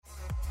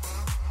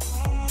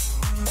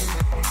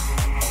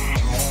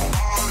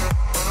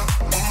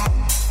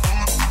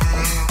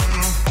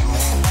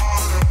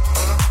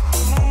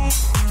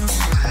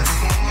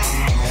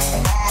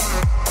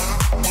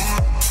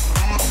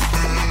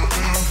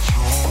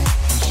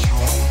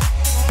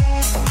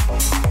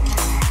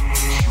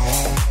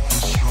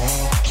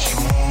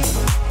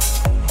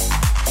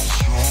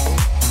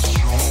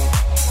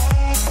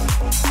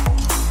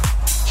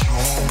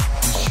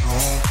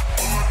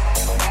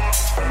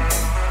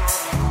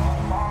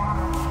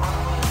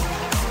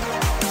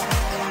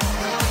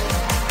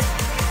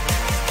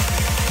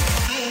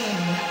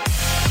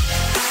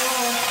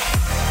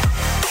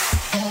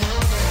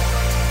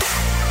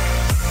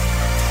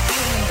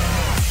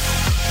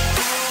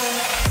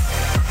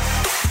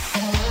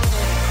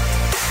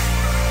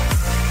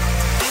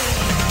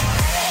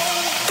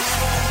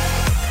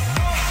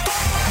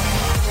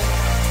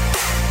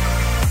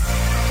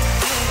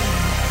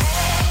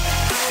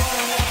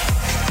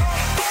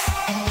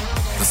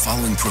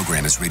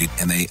rated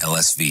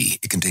MALSV.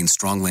 It contains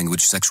strong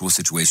language, sexual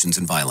situations,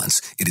 and violence.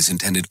 It is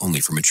intended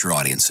only for mature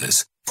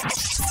audiences.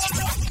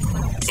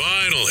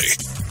 Finally,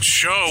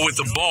 show with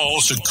the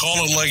balls to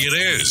call it like it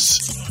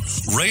is.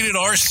 Rated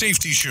R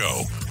Safety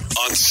Show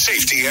on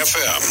Safety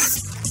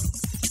FM.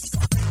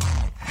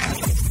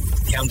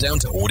 Countdown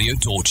to audio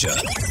torture.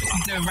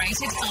 The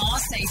Rated R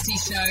Safety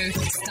Show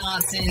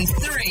starts in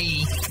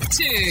 3,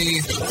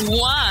 2,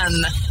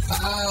 1.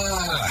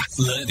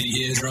 Let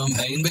the eardrum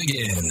pain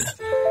begin.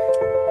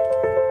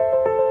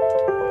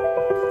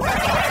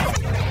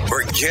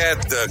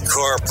 Forget the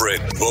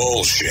corporate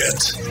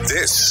bullshit.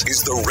 This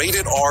is the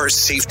Rated R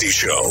Safety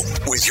Show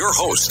with your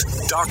host,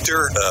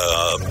 Dr.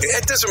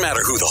 It doesn't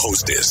matter who the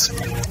host is.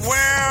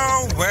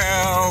 Well,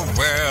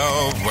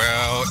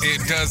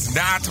 it does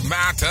not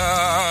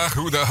matter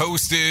who the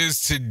host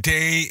is.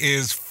 Today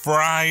is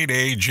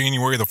Friday,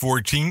 January the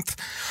 14th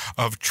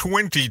of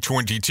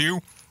 2022.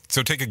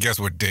 So take a guess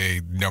what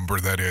day number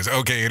that is.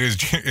 Okay, it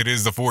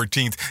is the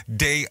 14th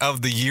day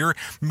of the year,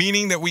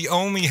 meaning that we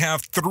only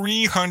have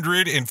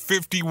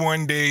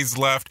 351 days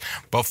left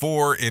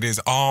before it is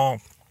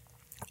all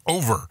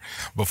over,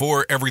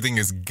 before everything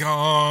is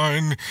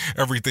gone,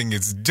 everything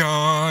is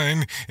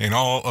done, and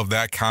all of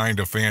that kind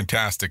of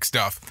fantastic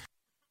stuff.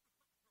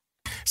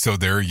 So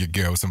there you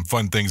go. Some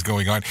fun things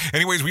going on.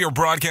 Anyways, we are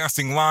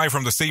broadcasting live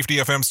from the Safety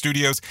FM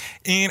studios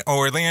in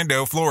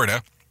Orlando,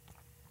 Florida,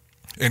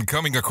 and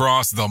coming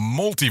across the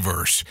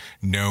multiverse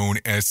known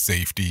as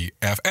Safety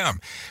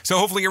FM. So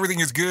hopefully everything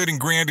is good and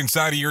grand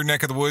inside of your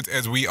neck of the woods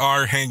as we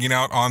are hanging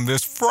out on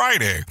this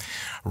Friday,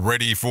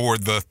 ready for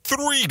the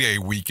 3-day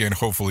weekend,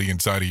 hopefully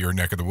inside of your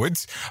neck of the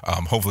woods.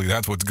 Hopefully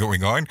that's what's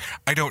going on.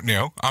 I don't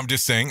know. I'm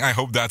just saying, I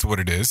hope that's what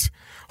it is.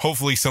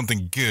 Hopefully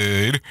something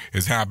good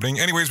is happening.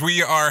 Anyways,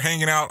 we are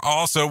hanging out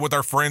also with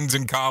our friends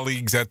and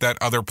colleagues at that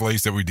other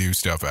place that we do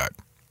stuff at.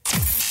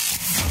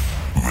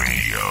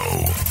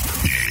 Radio.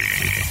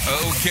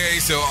 Okay,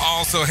 so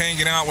also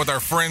hanging out with our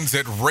friends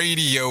at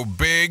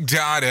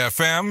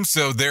RadioBig.fm.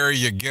 So there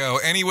you go.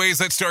 Anyways,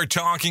 let's start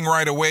talking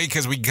right away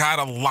because we got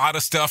a lot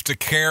of stuff to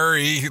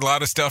carry, a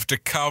lot of stuff to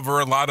cover,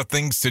 a lot of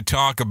things to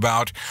talk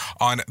about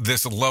on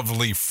this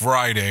lovely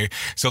Friday.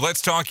 So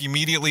let's talk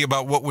immediately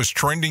about what was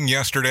trending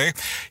yesterday.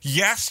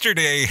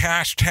 Yesterday,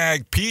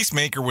 hashtag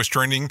Peacemaker was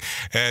trending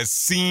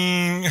as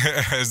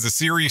the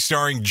series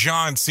starring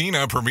John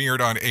Cena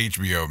premiered on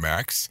HBO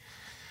Max.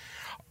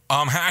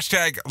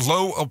 Hashtag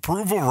low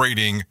approval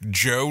rating.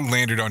 Joe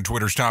landed on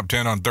Twitter's top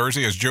 10 on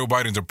Thursday as Joe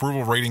Biden's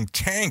approval rating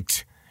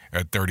tanked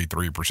at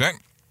 33%.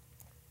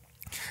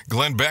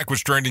 Glenn Beck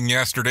was trending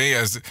yesterday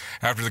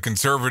after the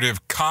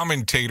conservative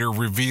commentator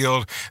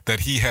revealed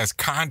that he has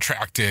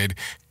contracted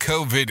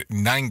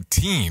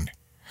COVID-19.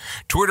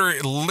 Twitter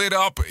lit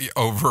up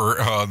over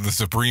the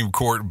Supreme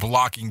Court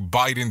blocking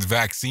Biden's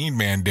vaccine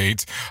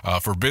mandates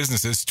for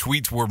businesses.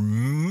 Tweets were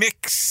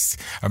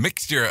a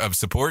mixture of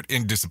support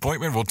and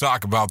disappointment. We'll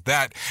talk about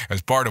that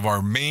as part of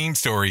our main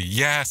story.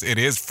 Yes, it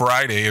is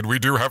Friday, and we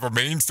do have a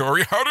main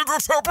story. How did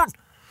this happen?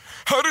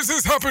 How does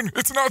this happen?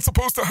 It's not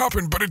supposed to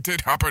happen, but it did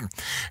happen.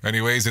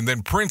 Anyways, and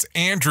then Prince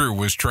Andrew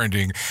was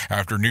trending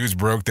after news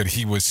broke that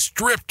he was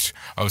stripped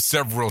of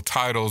several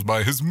titles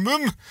by his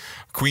mum,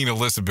 Queen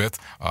Elizabeth.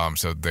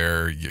 So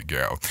there you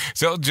go.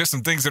 So just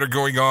some things that are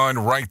going on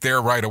right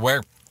there, right away.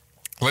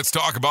 Let's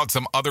talk about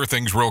some other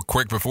things real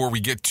quick before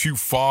we get too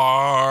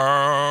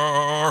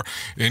far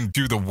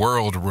into the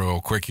world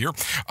real quick here.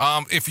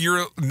 If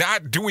you're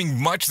not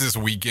doing much this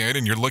weekend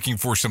and you're looking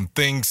for some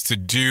things to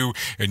do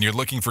and you're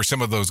looking for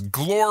some of those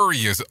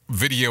glorious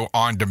video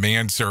on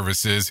demand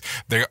services,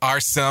 there are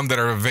some that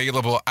are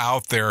available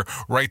out there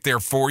right there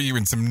for you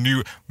and some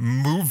new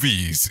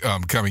movies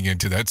coming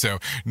into that. So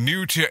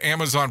new to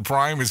Amazon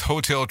Prime is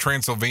Hotel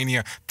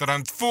Transylvania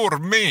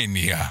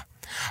Transformania.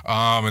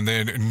 And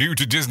then new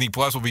to Disney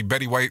Plus will be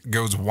Betty White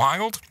Goes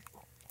Wild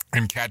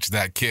and Catch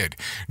That Kid.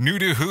 New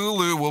to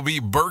Hulu will be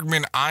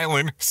Bergman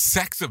Island,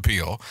 Sex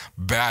Appeal,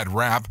 Bad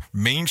Rap,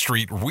 Main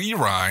Street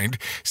Rewind,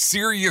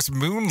 Serious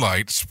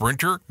Moonlight,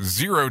 Sprinter,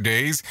 0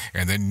 Days,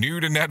 and then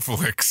new to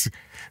Netflix.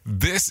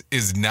 This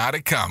is not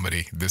a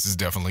comedy. This is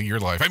definitely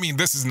your life. I mean,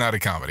 this is not a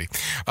comedy.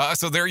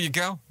 So there you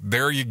go.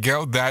 There you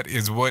go. That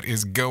is what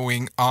is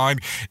going on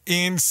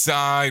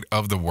inside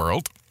of the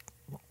world.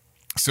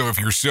 So if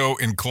you're so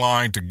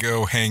inclined to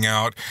go hang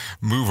out,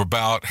 move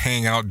about,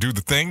 hang out, do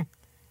the thing,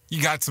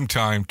 you got some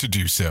time to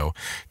do so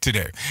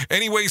today.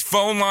 Anyways,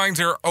 phone lines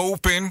are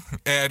open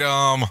at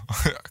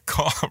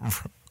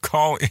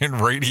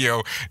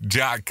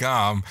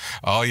callinradio.com.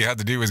 All you have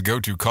to do is go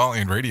to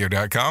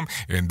callinradio.com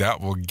and that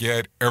will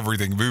get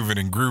everything moving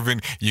and grooving.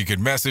 You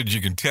can message,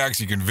 you can text,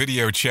 you can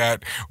video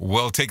chat.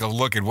 We'll take a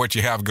look at what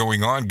you have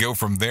going on, go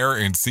from there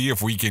and see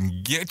if we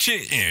can get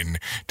you in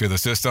to the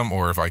system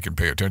or if I can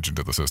pay attention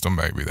to the system.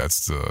 Maybe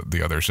that's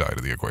the other side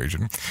of the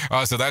equation.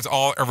 So that's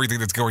everything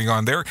that's going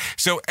on there.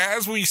 So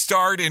as we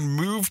start and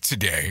move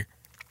today,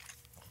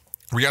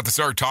 we have to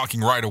start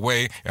talking right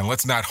away and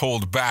let's not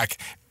hold back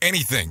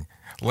anything.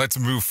 let's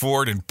move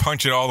forward and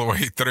punch it all the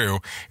way through.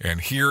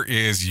 And here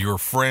is your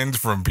friend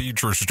from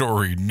Peter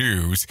Story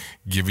News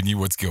giving you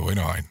what's going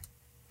on.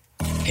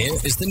 Here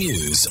is the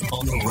news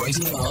on the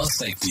Rated R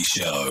Safety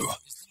Show.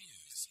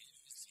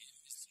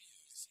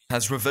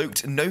 Has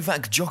revoked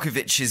Novak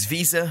Djokovic's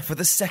visa for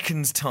the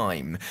second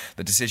time.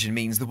 The decision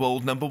means the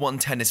world number one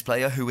tennis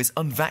player who is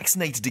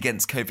unvaccinated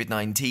against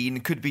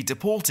COVID-19 could be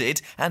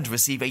deported and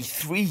receive a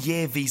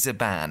 3-year visa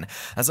ban,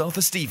 as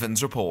Arthur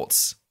Stevens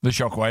reports. The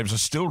shockwaves are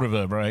still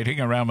reverberating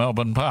around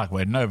Melbourne Park,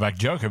 where Novak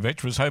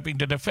Djokovic was hoping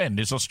to defend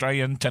his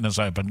Australian Tennis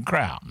Open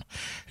crown.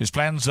 His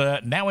plans are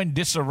now in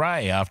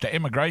disarray after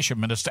Immigration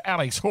Minister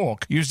Alex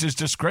Hawke used his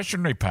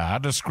discretionary power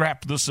to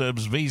scrap the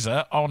Serb's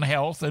visa on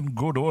health and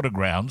good order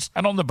grounds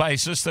and on the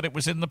basis that it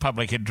was in the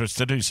public interest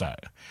to do so.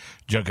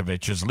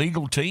 Djokovic's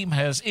legal team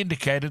has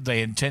indicated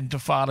they intend to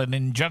file an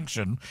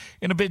injunction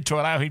in a bid to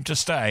allow him to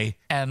stay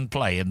and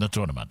play in the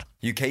tournament.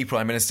 UK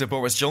Prime Minister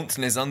Boris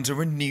Johnson is under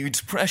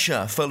renewed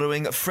pressure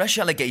following fresh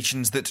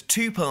allegations that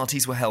 2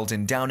 parties were held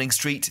in Downing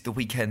Street the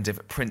weekend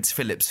of Prince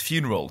Philip's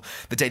funeral.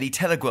 The Daily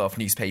Telegraph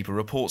newspaper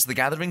reports the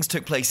gatherings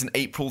took place in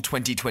April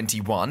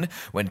 2021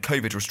 when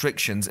COVID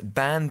restrictions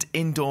banned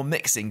indoor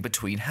mixing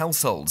between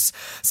households.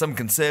 Some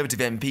Conservative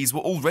MPs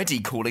were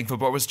already calling for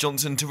Boris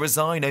Johnson to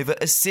resign over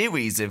a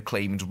series of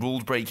claimed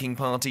rule-breaking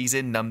parties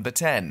in Number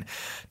 10.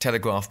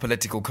 Telegraph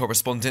political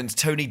correspondent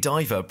Tony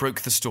Diver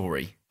broke the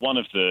story. One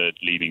of the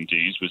leading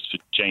dues was for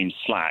James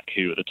Slack,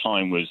 who at the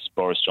time was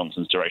Boris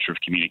Johnson's Director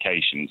of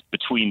Communications.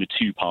 Between the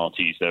 2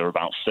 parties, there were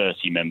about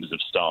 30 members of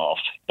staff.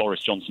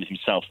 Boris Johnson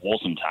himself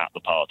wasn't at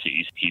the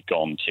parties. He'd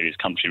gone to his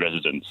country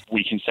residence.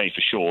 We can say for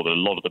sure that a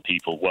lot of the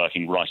people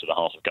working right at the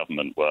heart of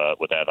government were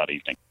there that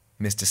evening.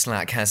 Mr.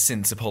 Slack has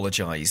since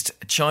apologised.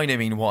 China,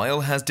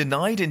 meanwhile, has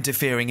denied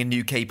interfering in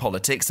UK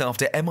politics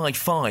after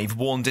MI5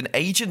 warned an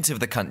agent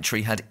of the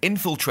country had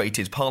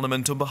infiltrated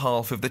Parliament on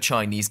behalf of the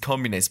Chinese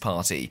Communist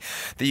Party.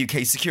 The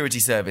UK Security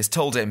Service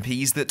told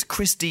MPs that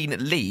Christine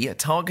Lee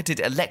targeted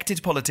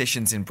elected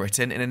politicians in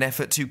Britain in an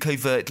effort to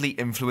covertly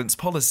influence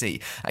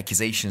policy,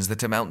 accusations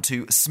that amount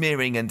to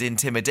smearing and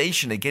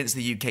intimidation against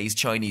the UK's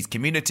Chinese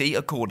community,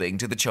 according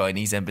to the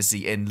Chinese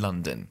embassy in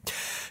London.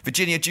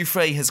 Virginia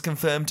Giuffre has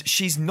confirmed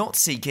she's not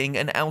seeking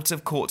an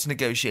out-of-court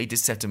negotiated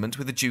settlement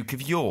with the Duke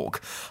of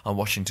York. Our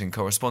Washington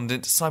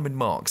correspondent Simon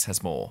Marks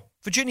has more.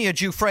 Virginia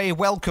Giuffre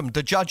welcomed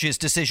the judge's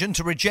decision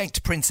to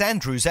reject Prince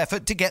Andrew's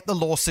effort to get the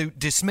lawsuit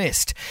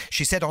dismissed.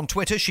 She said on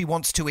Twitter she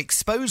wants to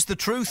expose the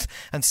truth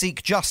and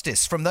seek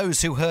justice from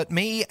those who hurt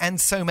me and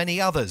so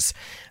many others.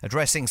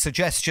 Addressing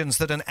suggestions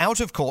that an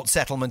out-of-court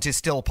settlement is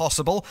still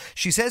possible,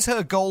 she says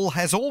her goal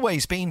has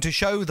always been to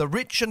show the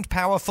rich and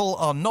powerful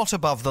are not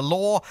above the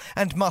law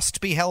and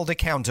must be held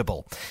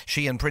accountable.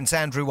 She and Prince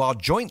Andrew are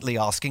jointly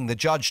asking the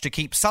judge to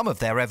keep some of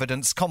their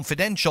evidence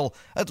confidential,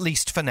 at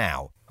least for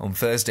now. On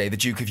Thursday, the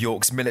Duke of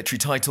York's military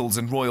titles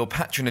and royal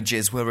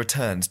patronages were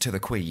returned to the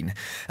Queen.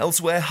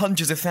 Elsewhere,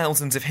 hundreds of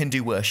thousands of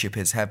Hindu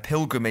worshippers have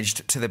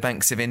pilgrimaged to the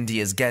banks of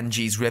India's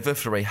Ganges River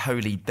for a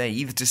holy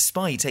bathe,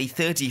 despite a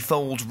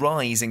 30-fold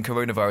rise in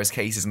coronavirus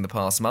cases in the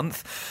past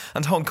month.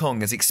 And Hong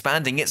Kong is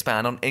expanding its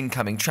ban on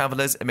incoming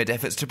travellers amid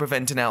efforts to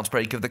prevent an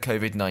outbreak of the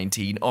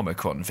COVID-19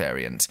 Omicron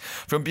variant.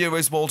 From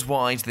bureaus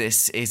worldwide,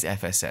 this is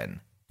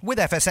FSN. With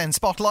FSN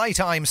Spotlight,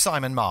 I'm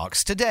Simon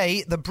Marks.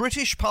 Today, the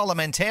British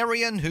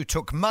parliamentarian who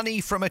took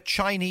money from a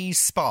Chinese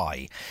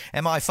spy.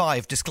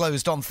 MI5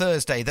 disclosed on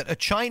Thursday that a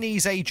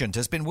Chinese agent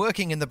has been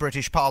working in the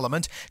British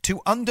Parliament to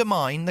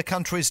undermine the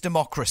country's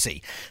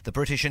democracy. The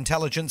British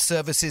intelligence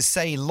services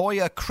say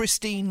lawyer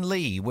Christine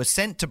Lee was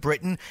sent to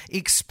Britain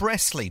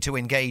expressly to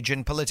engage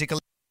in political...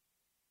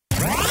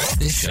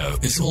 This show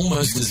is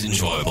almost as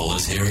enjoyable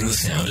as hearing the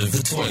sound of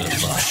the toilet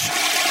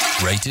flush.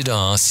 Rated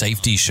R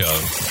Safety Show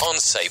on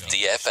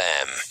Safety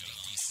FM.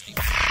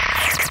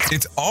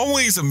 It's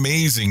always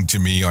amazing to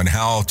me on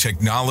how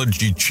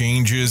technology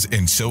changes,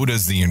 and so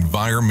does the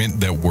environment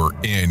that we're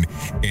in.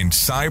 And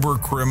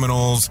cyber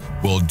criminals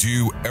will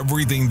do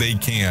everything they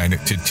can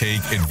to take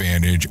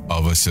advantage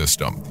of a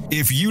system.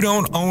 If you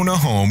don't own a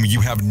home,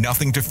 you have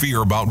nothing to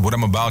fear about what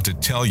I'm about to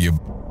tell you.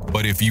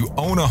 But if you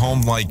own a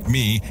home like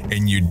me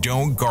and you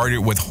don't guard it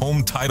with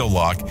Home Title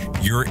Lock,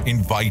 you're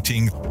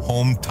inviting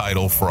home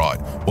title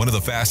fraud. One of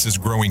the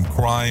fastest growing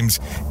crimes.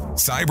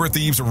 Cyber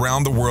thieves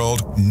around the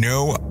world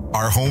know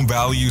our home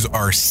values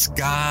are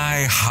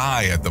sky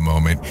high at the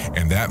moment,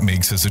 and that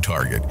makes us a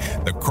target.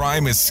 The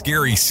crime is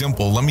scary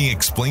simple. Let me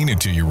explain it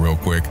to you real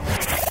quick.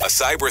 A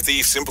cyber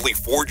thief simply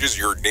forges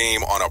your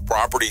name on a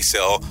property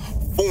sale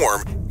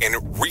form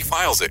and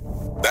refiles it.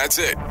 That's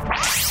it.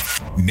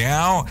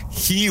 Now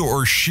he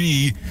or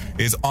she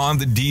is on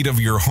the deed of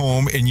your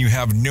home and you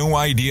have no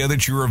idea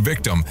that you're a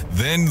victim.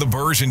 Then the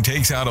person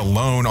takes out a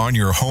loan on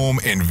your home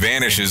and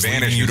vanishes,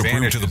 leaving you to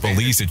prove to the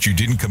police that you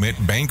didn't commit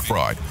bank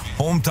fraud.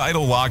 Home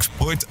Title Locks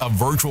puts a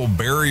virtual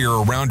barrier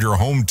around your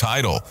home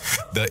title.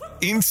 The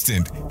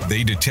instant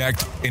they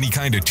detect any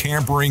kind of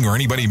tampering or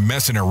anybody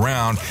messing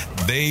around,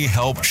 they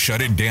help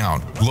shut it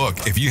down.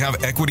 Look, if you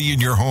have equity in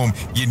your home,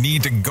 you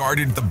need to guard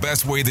it the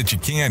best way that you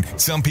can.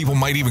 Some people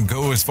might even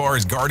go as far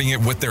as guarding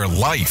it with their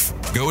life.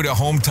 Go to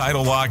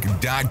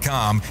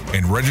HometitleLock.com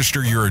and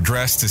register your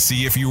address to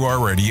see if you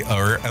already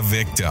are a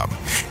victim.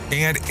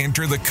 And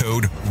enter the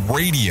code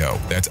RADIO.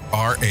 That's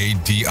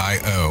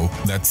RADIO.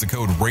 That's the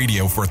code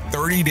RADIO for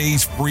 30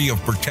 days free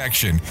of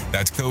protection.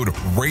 That's code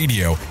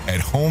RADIO at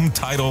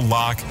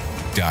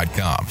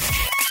HometitleLock.com.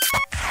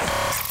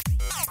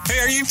 Hey,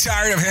 are you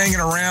tired of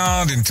hanging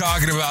around and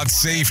talking about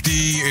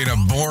safety in a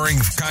boring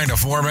kind of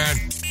format?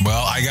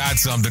 Well, I got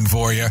something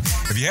for you.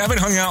 If you haven't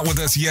hung out with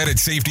us yet at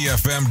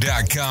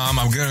safetyfm.com,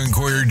 I'm going to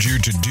encourage you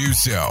to do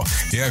so.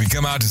 Yeah, if you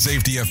come out to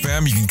Safety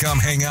FM, you can come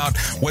hang out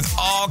with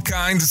all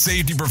kinds of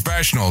safety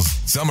professionals.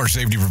 Some are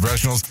safety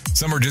professionals,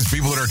 some are just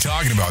people that are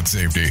talking about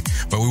safety.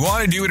 But we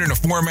want to do it in a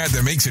format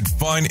that makes it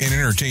fun and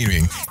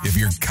entertaining. If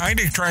you're kind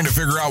of trying to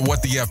figure out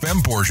what the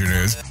FM portion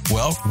is,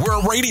 well, we're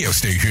a radio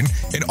station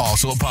and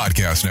also a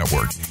podcast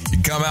network. You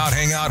can come out,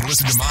 hang out,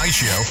 listen to my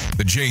show,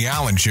 The Jay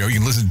Allen Show. You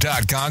can listen to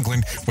Todd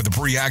Conklin with the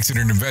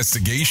pre-accident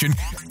investigation,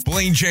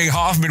 Blaine J.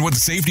 Hoffman with the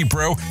Safety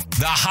Pro,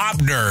 The Hop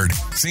Nerd,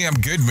 Sam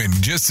Goodman,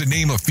 just to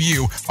name a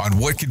few on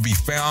what could be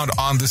found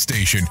on the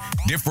station.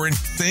 Different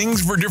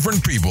things for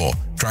different people,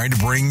 trying to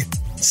bring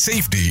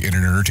safety in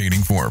an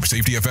entertaining form.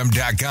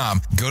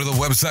 SafetyFM.com. Go to the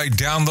website,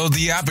 download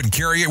the app, and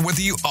carry it with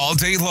you all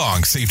day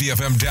long.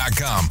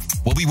 SafetyFM.com.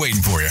 We'll be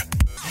waiting for you.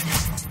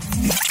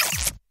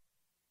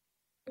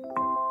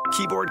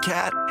 Keyboard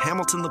Cat,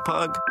 Hamilton the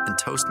Pug, and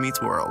Toast Meets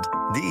World.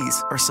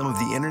 These are some of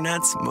the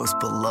internet's most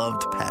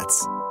beloved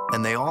pets.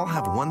 And they all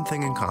have one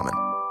thing in common.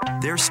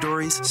 Their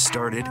stories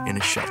started in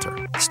a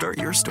shelter. Start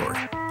your story.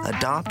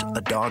 Adopt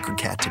a dog or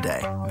cat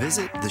today.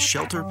 Visit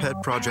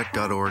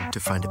theshelterpetproject.org to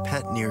find a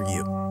pet near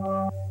you.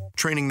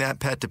 Training that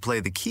pet to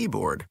play the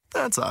keyboard,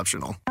 that's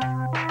optional.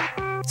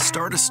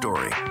 Start a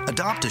story.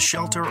 Adopt a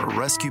shelter or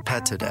rescue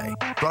pet today.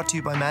 Brought to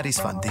you by Maddie's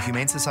Fund, the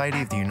Humane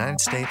Society of the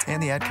United States,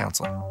 and the Ad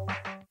Council.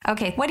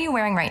 Okay, what are you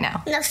wearing right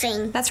now?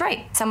 Nothing. That's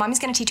right. So Mommy's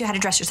going to teach you how to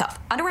dress yourself.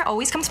 Underwear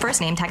always comes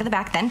first, name tag at the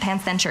back, then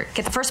pants, then shirt.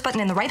 Get the first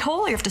button in the right hole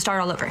or you have to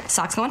start all over.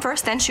 Socks going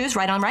first, then shoes,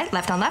 right on right,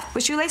 left on left.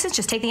 With shoelaces,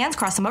 just take the ends,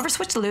 cross them over,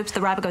 switch the loops, the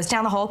rabbit goes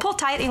down the hole, pull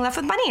tight, and you're left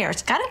with bunny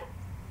ears. Got it?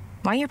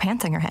 Why are your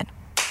pants on your head?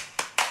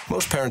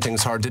 Most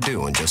parenting's hard to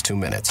do in just 2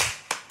 minutes.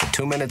 But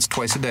 2 minutes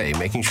twice a day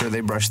making sure they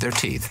brush their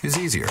teeth is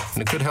easier,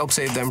 and it could help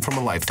save them from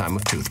a lifetime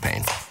of tooth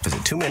pain. Visit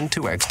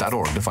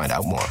 2min2x.org to find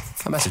out more.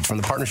 A message from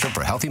the Partnership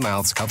for Healthy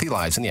Mouths, Healthy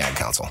Lives, and the Ad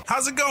Council.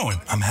 How's it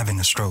going? I'm having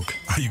a stroke.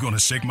 Are you going to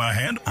shake my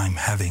hand? I'm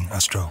having a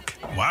stroke.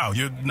 Wow,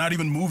 you're not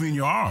even moving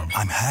your arm.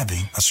 I'm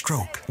having a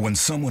stroke. When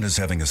someone is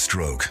having a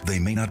stroke, they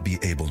may not be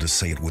able to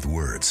say it with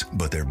words,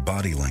 but their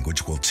body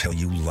language will tell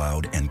you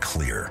loud and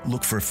clear.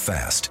 Look for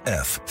FAST.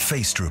 F,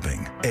 face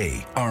drooping.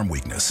 A, arm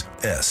weakness.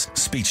 S,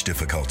 speech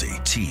difficulty.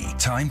 T,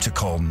 time to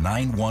call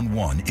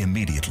 911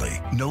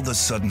 immediately. Know the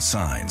sudden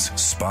signs.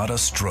 Spot a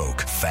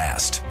stroke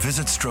fast.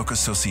 Visit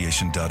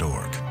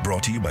strokeassociation.org.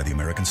 Brought to you by the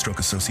American Stroke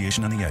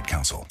Association and the Ad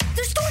Council.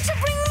 The storks are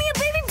bringing me a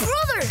baby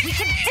brother. We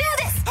can do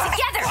this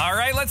together. All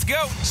right, let's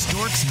go.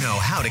 Storks know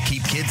how to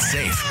keep kids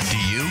safe. Do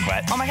you?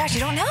 What? Oh my gosh, you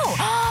don't know.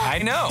 I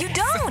know. You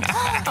don't.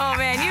 Oh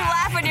man, you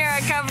laugh when you're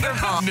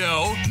uncomfortable.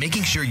 No.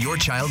 Making sure your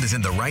child is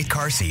in the right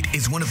car seat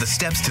is one of the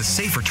steps to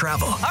safer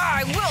travel.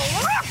 I will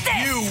rock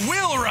this. You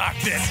will rock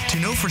this. To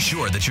know for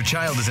sure that your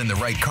child is in the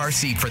right car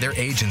seat for their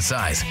age and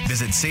size,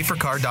 visit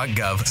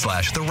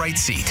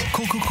safercar.gov/the-right-seat.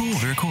 Cool.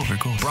 Very cool.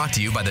 Brought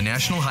to you by the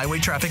National Highway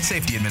Traffic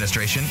Safety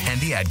Administration and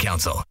the Ad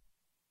Council.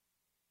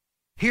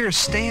 Here's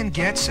Stan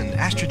Getz and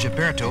Astrid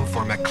Gilberto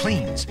for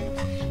McLean's.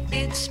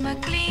 It's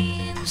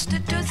McLean's, the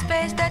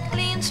toothpaste that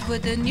cleans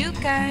with a new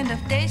kind of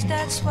taste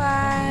that's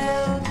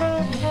wild.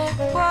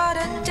 What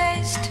a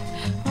taste,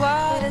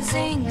 what a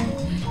zing.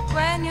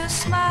 When you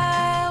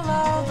smile,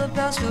 all the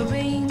bells will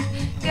ring.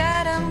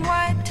 Get 'em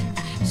white,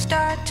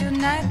 start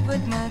tonight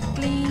with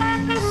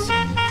McLean's.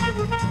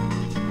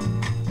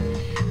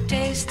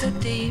 Taste the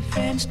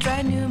difference,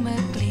 try new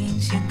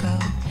McLean's, you go.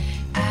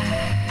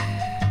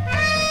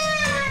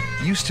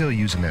 You still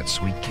using that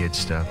sweet kid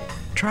stuff?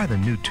 Try the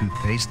new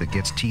toothpaste that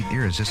gets teeth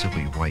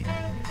irresistibly white.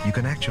 You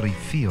can actually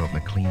feel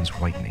McLean's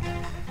whitening.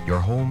 Your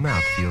whole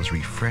mouth feels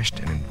refreshed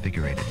and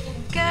invigorated.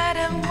 Get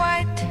 'em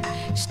white,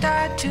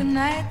 start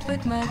tonight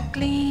with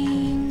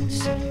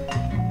McLean's.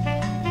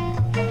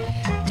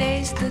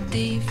 Taste the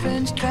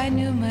difference, try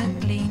new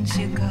McLean's,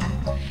 you go.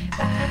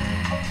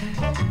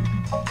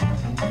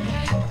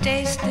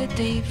 Taste the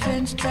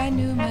difference, try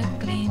new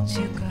McLean's,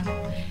 you go.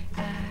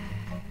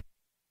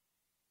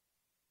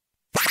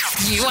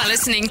 You are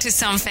listening to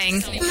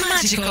something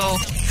magical.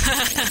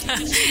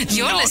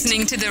 You're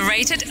listening to the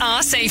Rated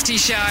R Safety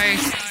Show.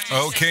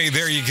 Okay,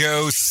 there you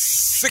go.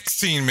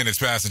 16 minutes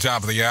past the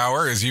top of the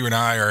hour as you and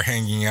I are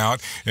hanging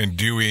out and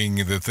doing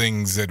the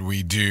things that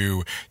we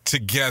do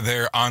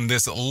together on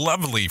this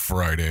lovely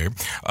Friday.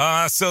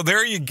 So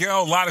there you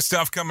go. A lot of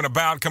stuff coming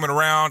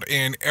around,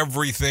 and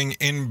everything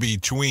in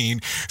between.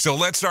 So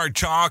let's start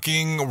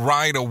talking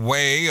right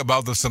away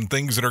about some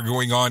things that are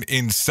going on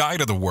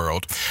inside of the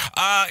world.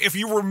 If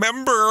you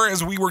remember,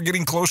 as we were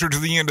getting closer to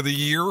the end of the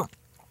year,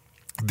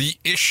 the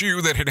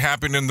issue that had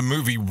happened in the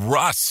movie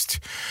Rust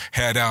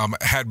had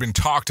been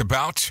talked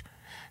about.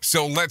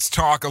 So let's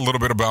talk a little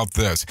bit about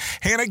this.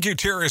 Hannah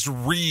Gutierrez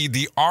Reed,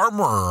 the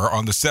armorer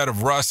on the set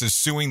of Rust, is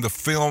suing the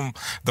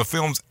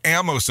film's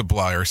ammo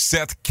supplier,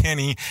 Seth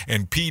Kenney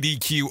and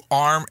PDQ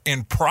Arm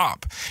and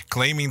Prop,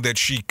 claiming that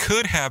she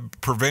could have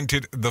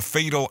prevented the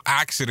fatal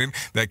accident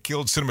that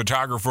killed their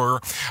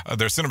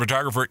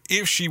cinematographer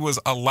if she was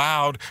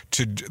allowed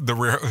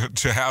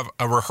to have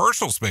a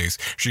rehearsal space.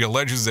 She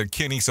alleges that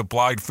Kenney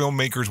supplied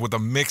filmmakers with a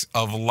mix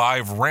of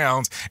live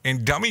rounds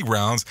and dummy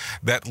rounds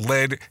that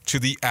led to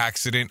the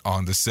accident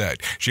on the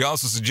set. She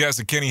also suggests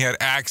that Kenney had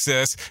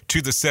access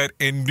to the set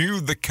and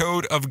knew the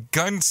code of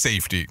gun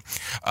safety.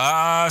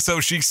 So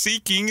she's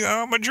seeking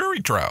a jury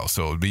trial.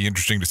 So it'll be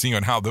interesting to see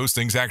on how those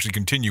things actually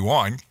continue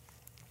on,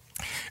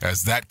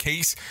 as that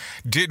case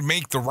did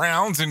make the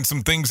rounds and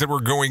some things that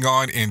were going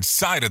on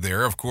inside of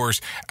there. Of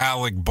course,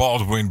 Alec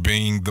Baldwin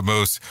being the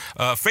most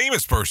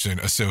famous person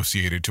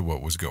associated to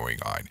what was going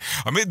on.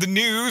 Amid the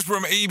news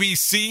from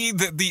ABC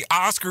that the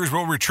Oscars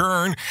will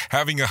return,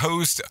 having a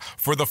host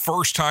for the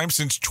first time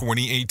since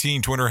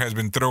 2018. Twitter has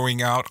been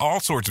throwing out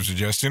all sorts of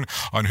suggestions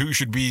on who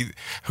should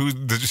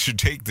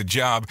take the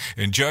job,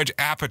 and Judge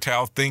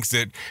Apatow thinks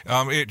that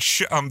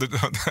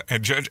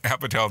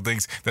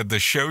the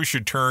show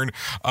should turn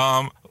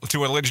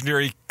to a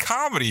legendary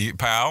comedy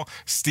pal,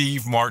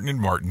 Steve Martin and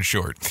Martin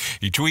Short.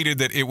 He tweeted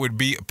that it would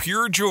be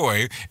pure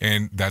joy,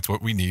 and that's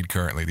what we need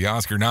currently. The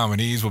Oscar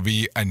nominees will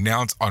be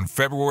announced on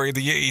February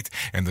the 8th,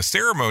 and the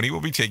ceremony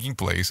will be taking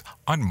place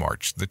on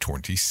March the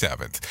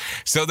 27th.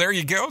 So there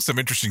you go. Some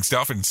interesting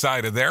stuff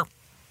inside of there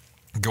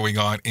going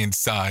on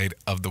inside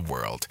of the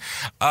world.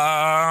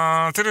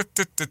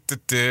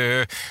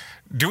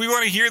 Do we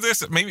want to hear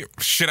this? Maybe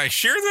should I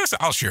share this?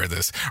 I'll share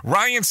this.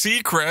 Ryan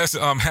Seacrest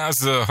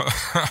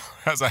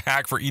has a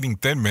hack for eating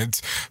Thin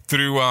Mints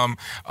through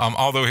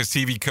although his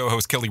TV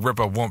co-host Kelly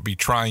Ripa won't be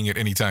trying it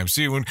anytime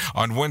soon.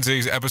 On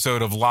Wednesday's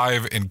episode of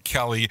Live with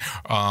Kelly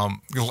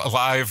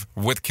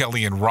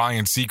and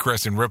Ryan,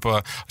 Seacrest and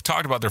Ripa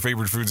talked about their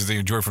favorite foods that they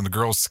enjoy from the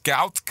Girl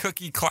Scouts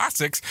cookie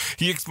classics.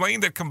 He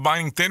explained that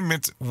combining Thin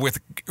Mints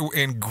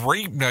and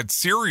grape nut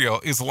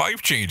cereal is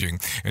life-changing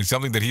and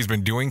something that he's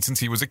been doing since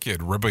he was a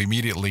kid. Ripa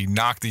immediately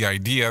knocked the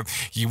idea.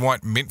 You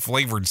want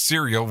mint-flavored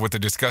cereal with a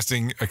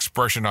disgusting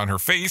expression on her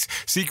face.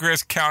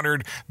 Seacrest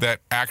countered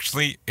that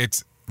actually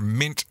it's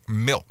mint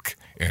milk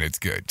and it's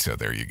good. So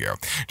there you go.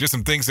 Just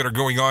some things that are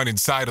going on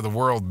inside of the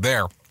world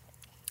there.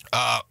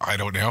 I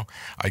don't know.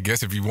 I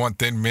guess if you want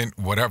Thin Mint,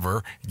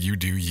 whatever, you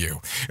do you.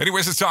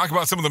 Anyways, let's talk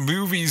about some of the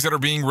movies that are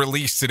being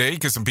released today,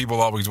 because some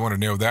people always want to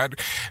know that.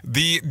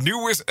 The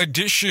newest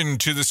addition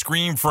to the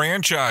Scream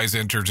franchise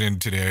enters in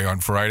today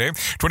on Friday.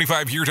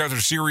 25 years after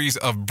a series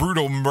of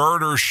brutal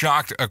murder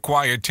shocked a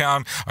quiet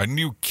town, a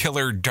new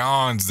killer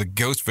dons the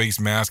ghost face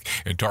mask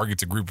and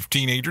targets a group of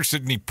teenagers.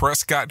 Sidney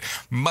Prescott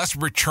must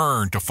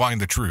return to find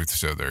the truth.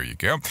 So there you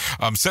go.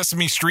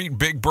 Sesame Street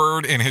Big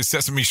Bird and his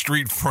Sesame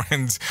Street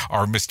friends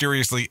are mysteriously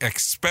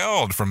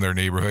expelled from their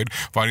neighborhood,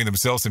 finding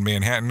themselves in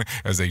Manhattan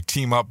as they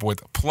team up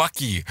with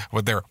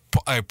their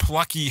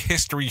plucky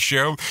history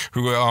show,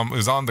 who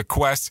is on the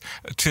quest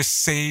to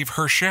save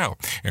her show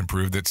and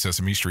prove that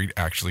Sesame Street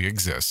actually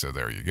exists. So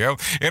there you go.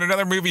 And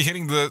another movie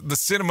hitting the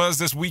cinemas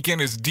this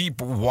weekend is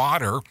Deep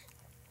Water.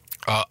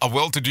 A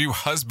well-to-do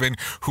husband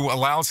who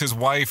allows his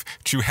wife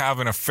to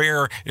have an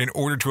affair in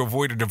order to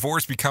avoid a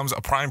divorce becomes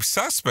a prime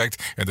suspect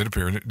in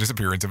the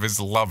disappearance of his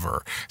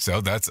lover.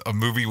 So that's a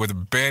movie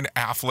with Ben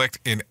Affleck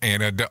and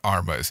Ana de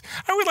Armas.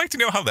 I would like to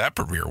know how that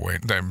premiere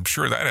went. I'm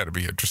sure that had to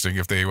be interesting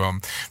if they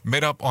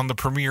met up on the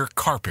premiere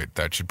carpet.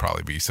 That should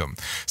probably be some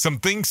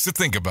things to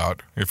think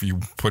about if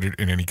you put it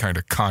in any kind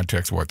of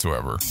context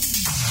whatsoever.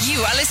 You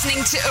are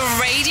listening to a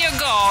Radio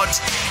God.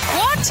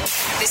 What?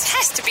 This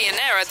has to be an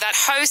error. That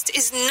host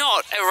is not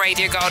a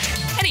Radio God.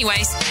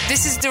 Anyways,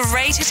 this is the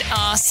Rated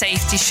R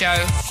Safety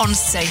Show on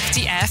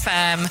Safety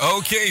FM.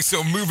 Okay,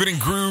 so moving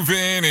and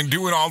grooving and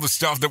doing all the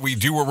stuff that we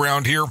do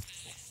around here.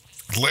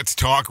 Let's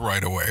talk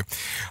right away.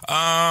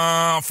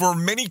 For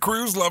many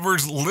cruise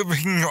lovers,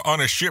 living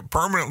on a ship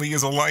permanently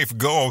is a life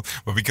goal,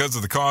 but because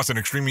of the cost, an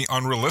extremely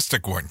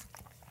unrealistic one.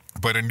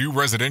 But a new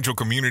residential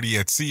community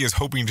at sea is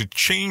hoping to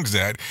change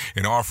that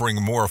and offering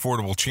a more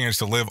affordable chance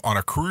to live on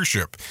a cruise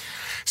ship.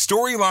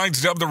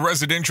 Storylines, dubbed the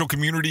residential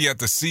community at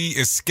the sea,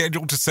 is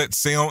scheduled to set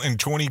sail in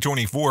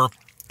 2024.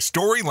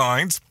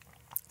 Storylines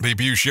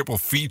debut ship will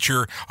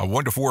feature a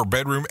 1 to 4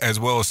 bedroom as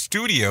well as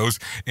studios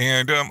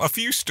and a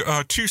few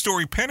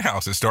two-story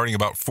penthouses starting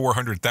about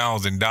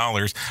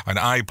 $400,000, an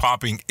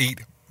eye-popping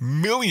 8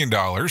 million.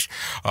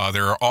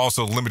 There are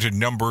also limited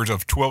numbers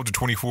of 12 to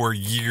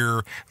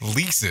 24-year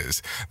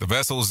leases. The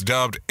vessel is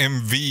dubbed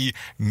MV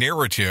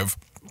Narrative.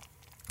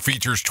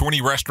 Features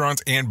 20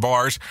 restaurants and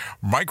bars,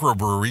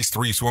 microbreweries,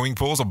 3 swimming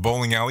pools, a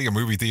bowling alley, a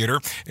movie theater,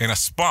 and a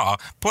spa,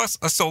 plus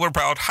a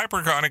solar-powered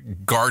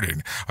hyperconic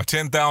garden, a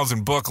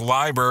 10,000-book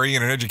library,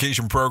 and an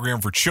education program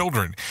for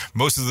children.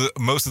 Most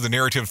of the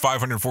Narrative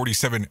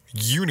 547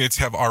 units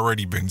have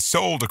already been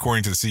sold,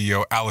 according to the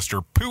CEO,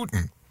 Alistair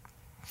Putin.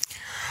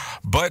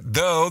 But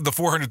though the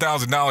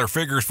 $400,000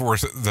 figures for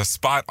the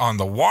spot on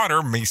the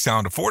water may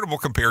sound affordable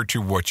compared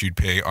to what you'd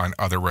pay on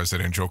other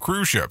residential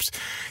cruise ships,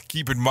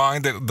 keep in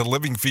mind that the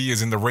living fee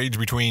is in the range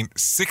between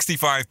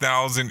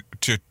 $65,000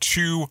 to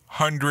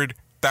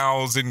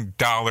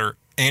 $200,000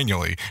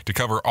 annually to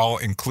cover all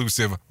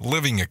inclusive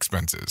living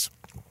expenses.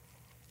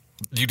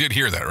 You did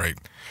hear that right.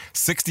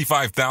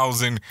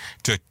 $65,000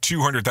 to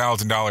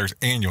 $200,000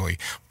 annually.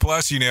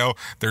 Plus,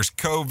 there's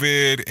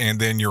COVID, and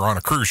then you're on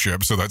a cruise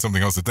ship, so that's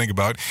something else to think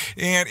about.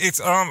 And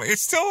it's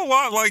still a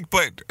lot,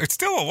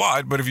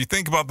 but if you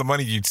think about the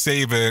money you'd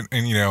save in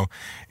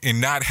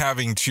not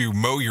having to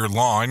mow your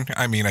lawn,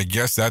 I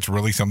guess that's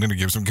really something to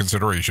give some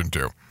consideration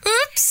to.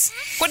 Oops!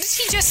 What did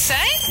he just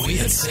say? We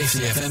at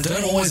Safety FM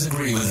don't always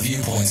agree with the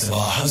viewpoints of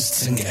our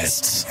hosts and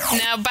guests.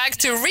 Now back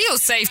to real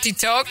safety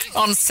talk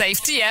on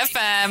Safety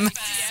FM.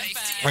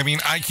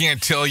 I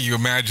can't tell you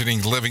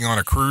imagining living on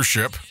a cruise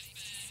ship.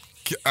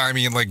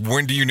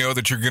 When do you know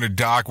that you're going to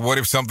dock? What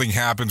if something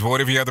happens? What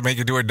if you have to make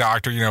it to a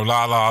doctor?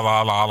 La, la,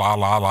 la, la, la,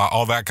 la, la,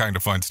 all that kind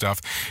of fun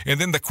stuff. And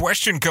then the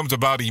question comes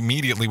about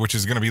immediately, which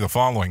is going to be the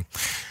following.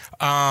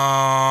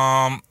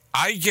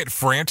 I get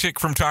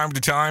frantic from time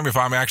to time if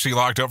I'm actually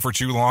locked up for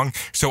too long,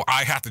 so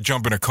I have to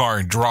jump in a car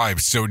and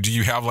drive. So do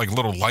you have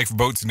little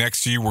lifeboats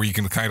next to you where you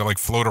can kind of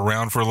float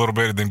around for a little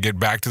bit and then get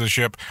back to the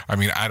ship?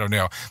 I don't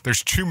know.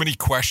 There's too many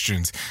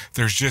questions.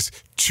 There's just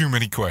too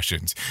many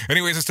questions.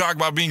 Anyways, let's talk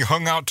about being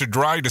hung out to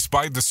dry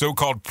despite the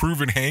so-called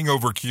proven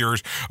hangover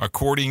cures.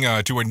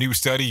 According to a new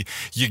study,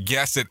 you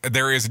guessed it,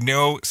 there is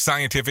no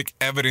scientific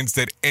evidence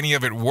that any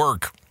of it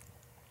work.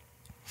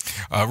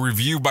 A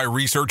review by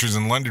researchers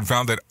in London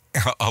found that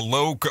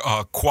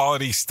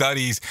low-quality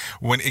studies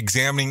when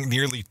examining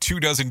nearly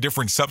 24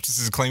 different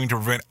substances claiming to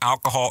prevent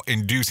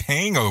alcohol-induced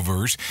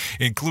hangovers,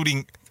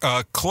 including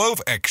clove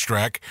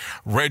extract,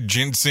 red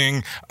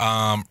ginseng,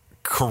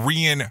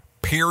 Korean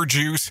pear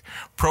juice,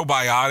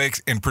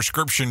 probiotics, and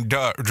prescription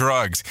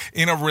drugs.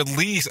 In a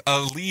release,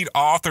 a lead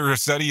author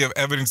study of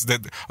evidence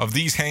that of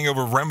these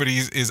hangover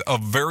remedies is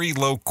of very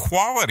low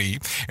quality,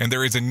 and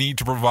there is a need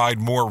to provide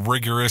more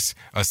rigorous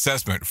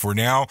assessment. For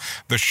now,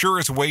 the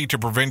surest way to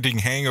preventing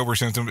hangover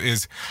symptoms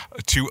is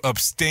to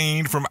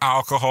abstain from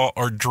alcohol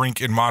or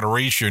drink in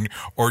moderation,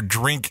 or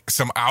drink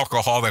some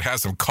alcohol that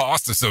has some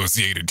cost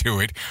associated to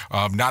it,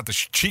 not the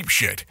cheap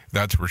shit,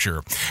 that's for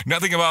sure.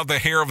 Nothing about the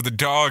hair of the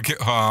dog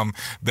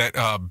that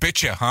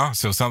bit you, huh?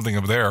 So something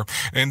up there.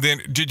 And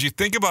then, did you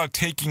think about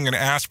taking an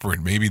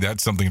aspirin? Maybe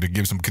that's something to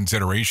give some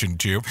consideration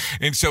to.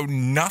 And so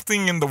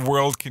nothing in the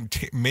world can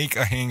make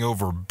a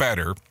hangover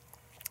better.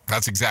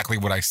 That's exactly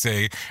what I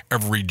say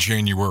every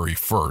January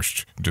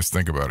 1st. Just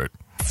think about it.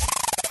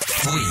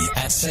 We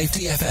at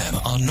Safety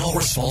FM are not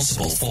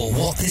responsible for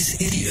what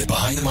this idiot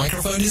behind the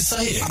microphone is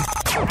saying.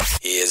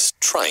 He is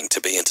trying to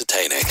be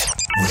entertaining.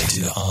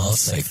 Rated R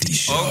Safety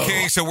Show.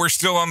 Okay, so we're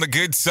still on the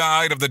good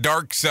side of the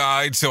dark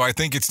side, so I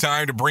think it's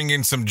time to bring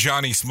in some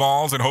Johnny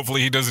Smalls, and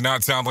hopefully he does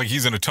not sound like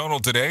he's in a tunnel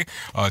today,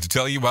 to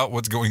tell you about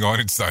what's going on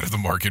inside of the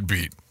Market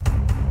Beat.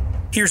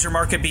 Here's your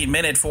Market Beat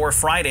Minute for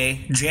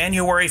Friday,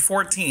 January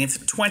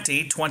 14th,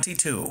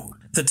 2022.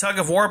 The tug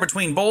of war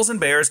between bulls and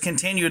bears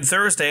continued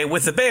Thursday,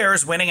 with the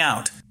bears winning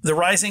out. The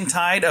rising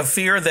tide of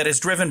fear that is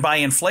driven by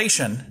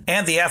inflation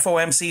and the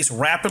FOMC's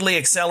rapidly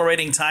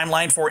accelerating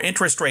timeline for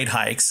interest rate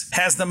hikes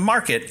has the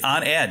market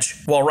on edge.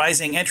 While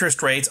rising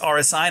interest rates are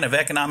a sign of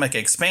economic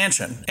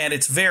expansion, and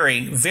it's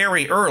very,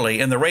 very early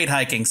in the rate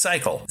hiking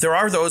cycle, there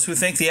are those who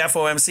think the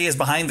FOMC is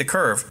behind the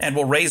curve and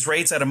will raise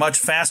rates at a much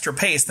faster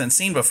pace than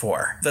seen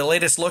before. The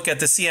latest look at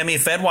the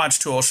CME FedWatch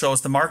tool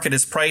shows the market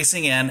is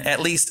pricing in at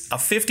least a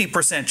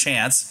 50%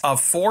 chance of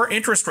 4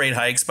 interest rate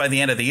hikes by the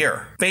end of the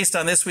year. Based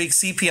on this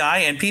week's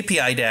CPI and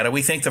PPI data,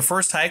 we think the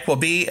first hike will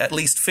be at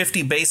least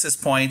 50 basis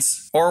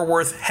points or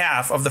worth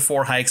half of the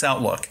 4 hikes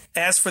outlook.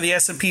 As for the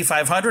S&P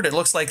 500, it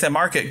looks like the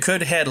market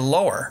could head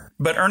lower,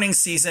 but earnings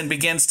season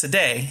begins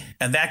today,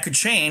 and that could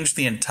change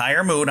the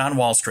entire mood on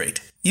Wall Street.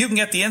 You can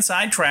get the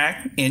inside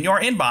track in your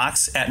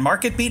inbox at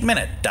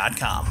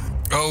marketbeatminute.com.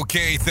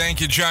 Okay, thank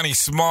you, Johnny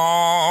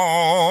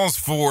Smalls,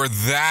 for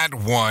that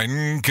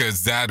one,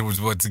 because that was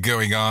what's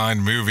going on,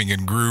 moving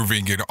and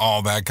grooving and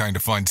all that kind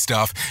of fun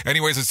stuff.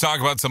 Anyways, let's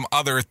talk about some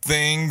other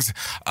things.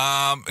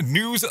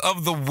 News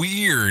of the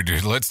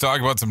weird. Let's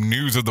talk about some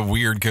news of the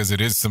weird, because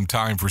it is some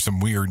time for some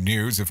weird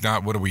news. If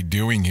not, what are we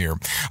doing here?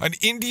 An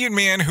Indian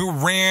man who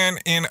ran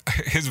in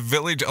his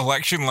village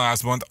election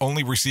last month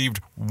only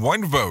received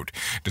 1 vote,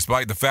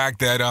 despite the fact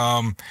that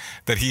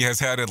that he has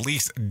had at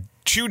least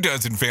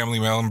 24 family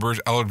members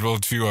eligible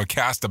to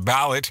cast a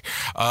ballot.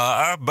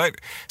 But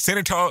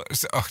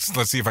Santosh,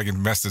 let's see if I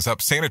can mess this up.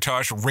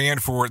 Santosh ran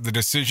for the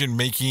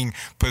decision-making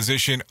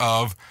position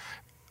of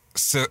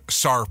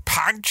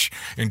Sarpanch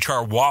in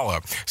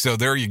Charwala. So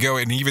there you go.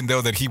 And even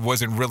though that he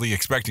wasn't really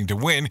expecting to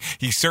win,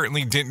 he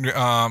certainly didn't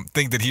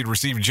think that he'd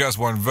receive just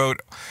one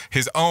vote,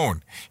 his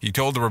own. He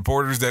told the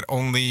reporters that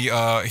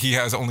he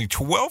has only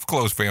 12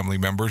 close family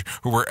members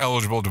who were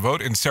eligible to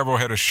vote, and several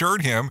had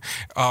assured him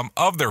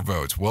of their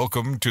votes.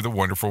 Welcome to the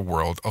wonderful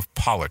world of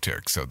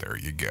politics. So there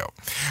you go.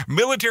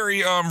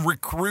 Military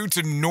recruits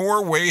in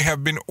Norway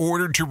have been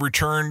ordered to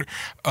return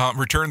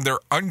their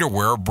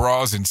underwear,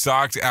 bras, and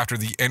socks after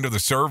the end of the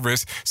service,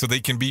 so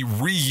they can be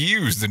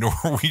reused. The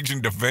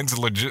Norwegian Defense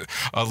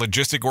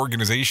Logistic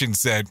Organization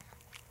said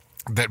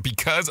that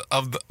because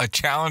of a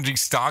challenging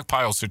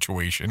stockpile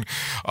situation,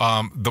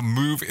 the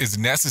move is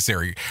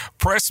necessary.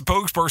 Press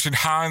spokesperson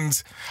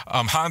Hans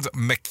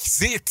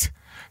McZit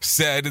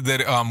said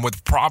that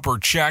with proper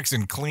checks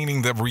and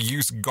cleaning the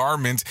reused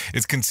garments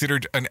is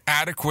considered an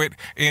adequate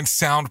and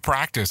sound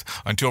practice.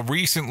 Until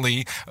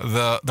recently,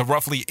 the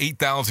roughly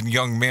 8,000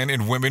 young men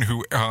and women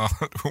who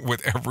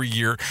with every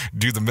year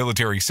do the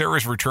military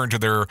service return to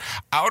their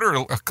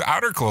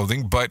outer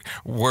clothing, but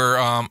were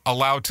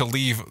allowed to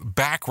leave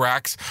back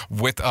racks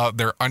with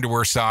their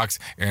underwear, socks,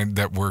 and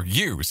that were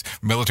used.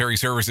 Military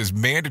service is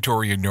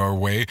mandatory in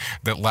Norway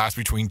that lasts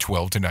between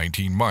 12 to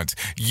 19 months.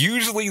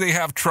 Usually they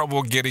have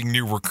trouble getting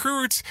new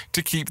recruits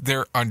to keep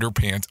their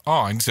underpants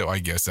on, so I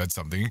guess that's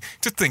something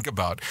to think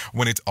about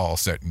when it's all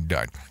said and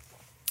done.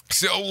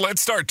 So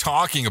let's start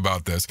talking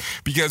about this,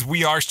 because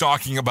we are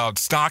talking about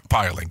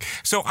stockpiling.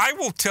 So I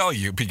will tell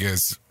you,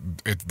 because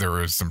there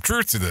is some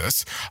truth to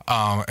this,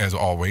 as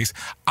always,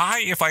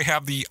 if I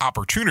have the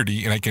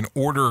opportunity and I can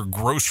order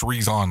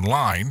groceries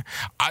online,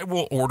 I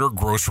will order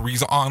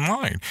groceries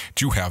online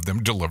to have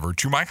them delivered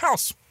to my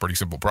house. Pretty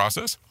simple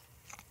process.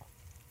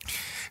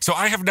 So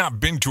I have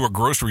not been to a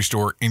grocery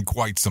store in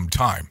quite some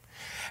time.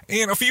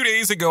 And a few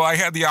days ago, I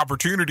had the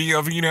opportunity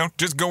of,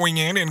 just going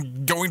in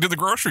and going to the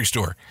grocery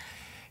store.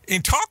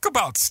 And talk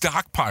about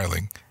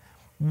stockpiling.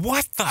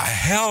 What the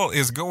hell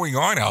is going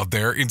on out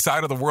there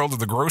inside of the world of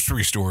the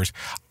grocery stores?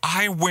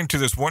 I went to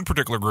this one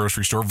particular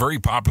grocery store, very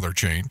popular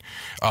chain,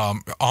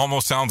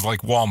 almost sounds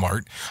like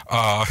Walmart,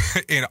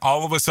 and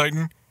all of a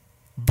sudden,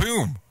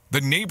 boom,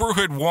 the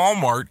neighborhood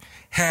Walmart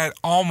had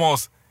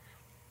almost,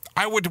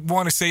 I would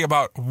want to say,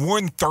 about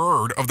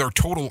 1/3 of their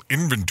total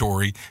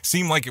inventory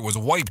seemed like it was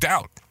wiped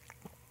out.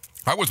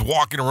 I was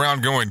walking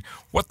around going,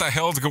 what the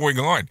hell's going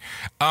on?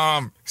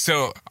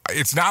 So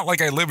it's not like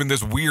I live in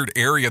this weird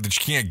area that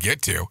you can't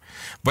get to,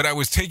 but I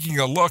was taking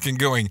a look and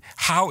going,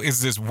 how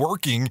is this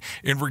working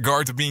in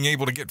regard to being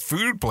able to get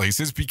food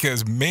places?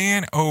 Because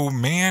man, oh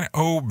man,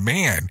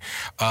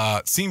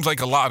 seems like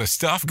a lot of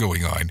stuff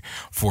going on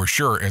for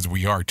sure as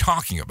we are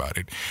talking about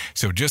it.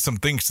 So just some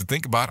things to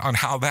think about on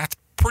how that's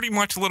pretty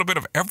much a little bit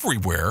of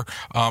everywhere.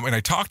 And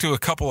I talked to a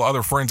couple of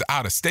other friends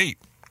out of state,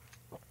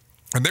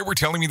 and they were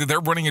telling me that they're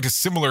running into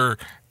similar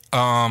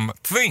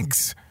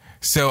things.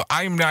 So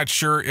I'm not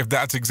sure if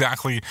that's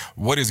exactly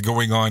what is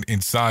going on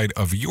inside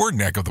of your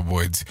neck of the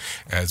woods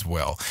as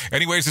well.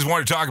 Anyways, just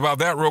wanted to talk about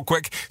that real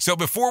quick. So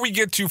before we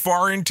get too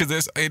far into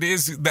this, it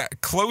is that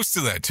close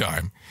to that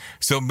time.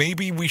 So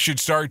maybe we should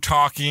start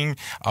talking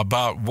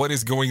about what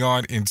is going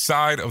on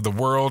inside of the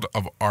world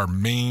of our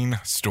main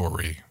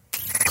story.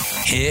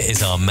 Here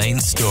is our main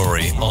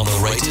story on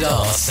the Rated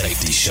R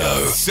Safety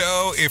Show.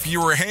 So if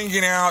you were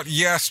hanging out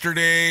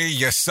yesterday,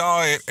 you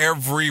saw it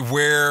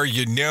everywhere,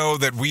 you know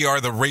that we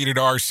are the Rated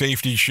R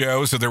Safety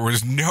Show, so there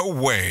was no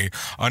way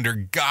under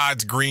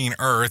God's green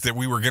earth that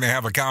we were going to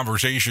have a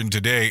conversation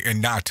today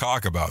and not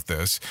talk about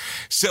this.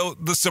 So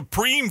the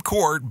Supreme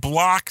Court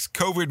blocks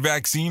COVID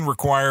vaccine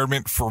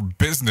requirement for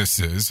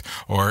businesses,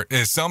 or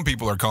as some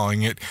people are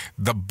calling it,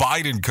 the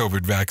Biden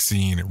COVID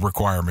vaccine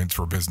requirements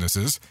for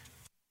businesses.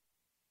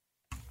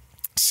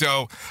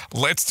 So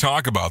let's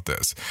talk about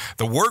this.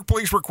 The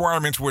workplace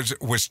requirements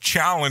was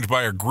challenged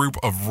by a group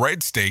of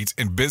red states,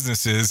 and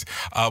businesses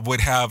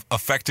would have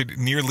affected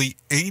nearly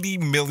 80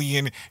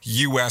 million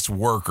U.S.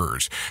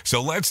 workers.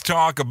 So let's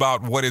talk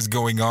about what is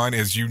going on.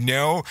 As you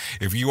know,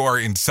 if you are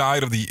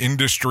inside of the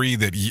industry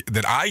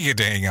that I get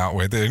to hang out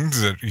with and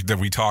that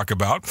we talk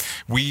about,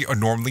 we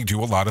normally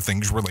do a lot of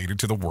things related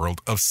to the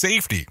world of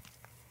safety.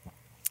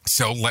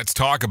 So let's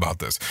talk about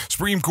this.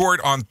 Supreme Court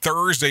on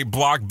Thursday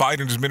blocked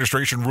Biden's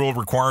administration rule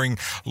requiring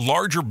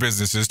larger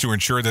businesses to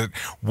ensure that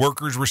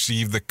workers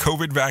receive the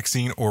COVID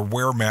vaccine or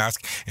wear a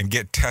mask and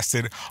get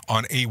tested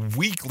on a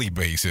weekly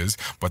basis.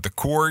 But the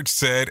court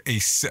said a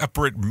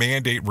separate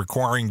mandate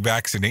requiring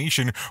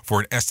vaccination for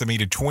an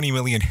estimated 20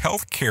 million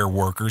healthcare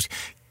workers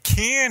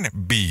can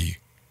be,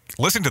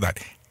 listen to that,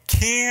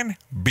 can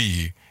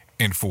be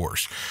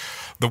enforced.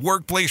 The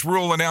workplace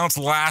rule announced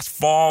last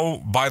fall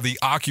by the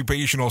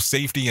Occupational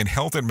Safety and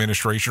Health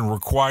Administration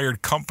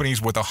required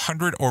companies with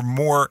 100 or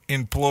more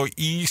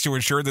employees to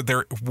ensure that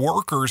their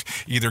workers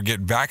either get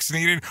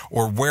vaccinated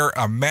or wear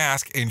a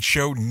mask and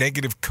show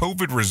negative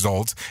COVID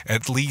results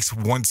at least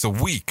once a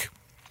week.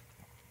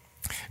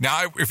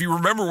 Now, if you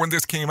remember when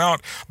this came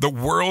out, the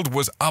world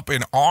was up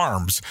in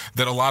arms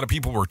that a lot of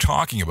people were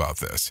talking about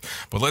this.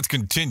 But let's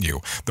continue.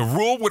 The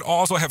rule would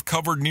also have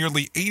covered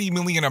nearly 80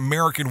 million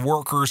American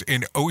workers,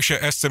 and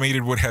OSHA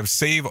estimated would have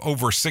saved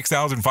over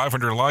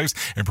 6,500 lives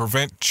and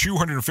prevent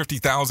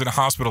 250,000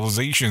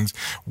 hospitalizations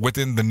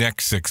within the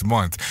next 6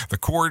 months. The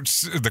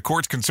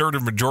court's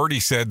conservative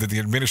majority said that the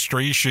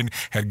administration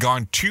had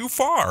gone too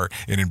far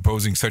in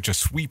imposing such a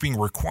sweeping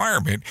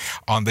requirement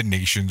on the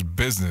nation's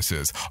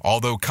businesses.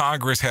 Although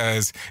Congress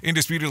has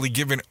indisputably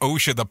given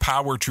OSHA the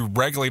power to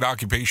regulate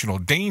occupational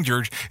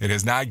dangers, it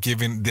has not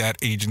given that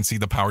agency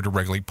the power to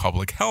regulate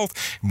public health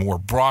more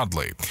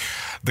broadly.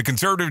 The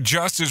conservative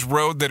justice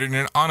wrote that in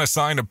an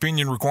unassigned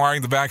opinion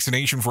requiring the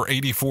vaccination for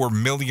 84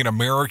 million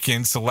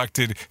Americans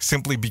selected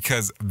simply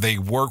because they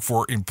work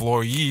for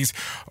employees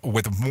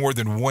with more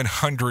than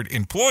 100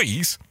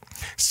 employees,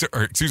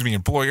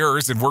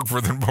 employers and work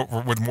for them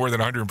with more than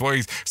 100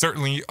 employees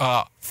certainly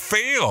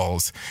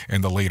fails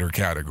in the later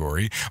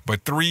category.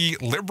 But 3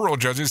 liberal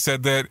judges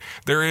said that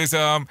there is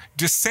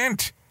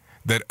dissent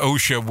that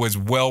OSHA was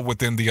well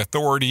within the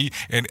authority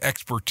and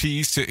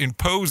expertise to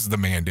impose the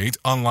mandates,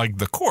 unlike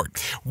the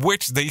court,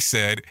 which they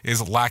said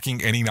is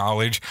lacking any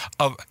knowledge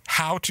of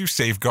how to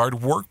safeguard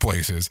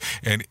workplaces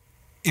and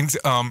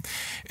insulated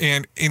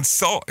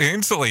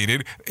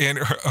and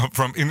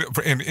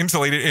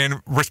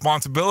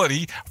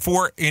responsibility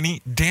for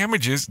any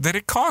damages that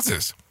it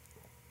causes.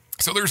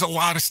 So there's a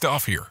lot of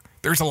stuff here.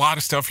 There's a lot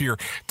of stuff here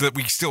that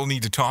we still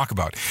need to talk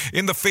about.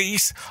 In the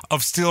face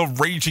of still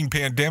raging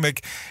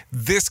pandemic,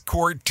 this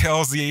court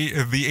tells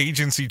the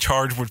agency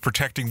charged with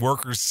protecting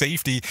workers'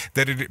 safety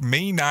that it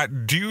may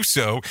not do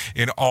so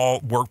in all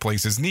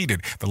workplaces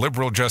needed. The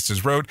liberal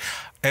justice wrote,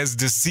 as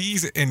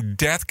disease and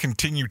death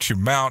continue to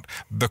mount,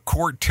 the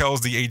court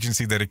tells the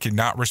agency that it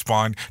cannot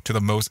respond to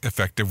the most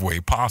effective way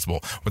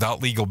possible.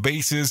 Without legal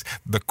basis,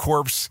 the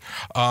court's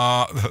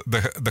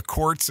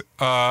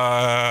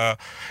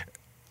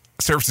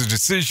serves a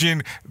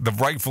decision that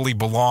rightfully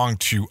belong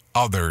to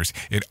others.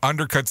 It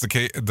undercuts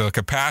the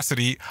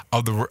capacity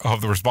of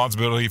the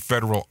responsibility of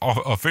federal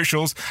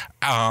officials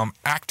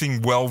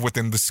acting well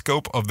within the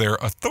scope of their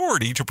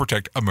authority to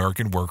protect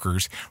American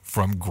workers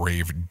from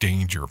grave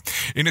danger.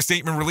 In a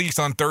statement released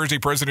on Thursday,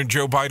 President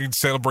Joe Biden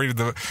celebrated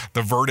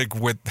the verdict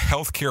with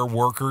healthcare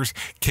workers'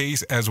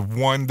 case as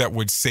one that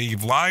would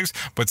save lives,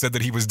 but said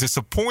that he was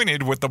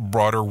disappointed with the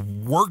broader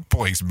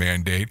workplace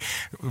mandate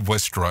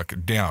was struck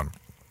down.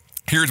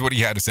 Here's what he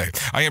had to say.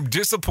 I am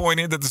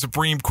disappointed that the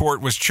Supreme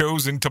Court was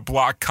chosen to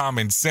block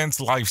common sense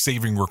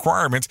life-saving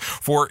requirements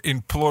for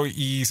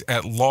employees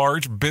at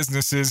large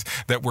businesses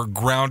that were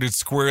grounded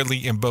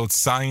squarely in both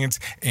science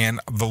and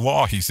the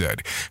law, he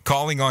said,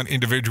 calling on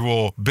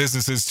individual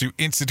businesses to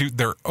institute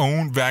their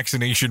own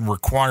vaccination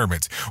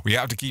requirements. We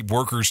have to keep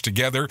workers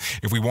together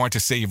if we want to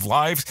save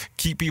lives,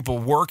 keep people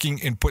working,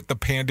 and put the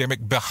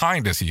pandemic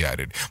behind us, he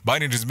added.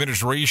 Biden's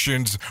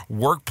administration's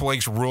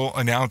workplace rule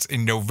announced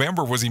in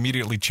November was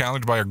immediately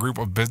challenged by a group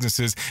of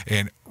businesses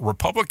in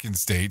Republican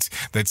states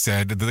that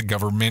said that the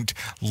government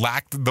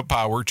lacked the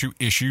power to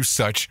issue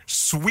such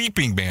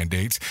sweeping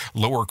mandates.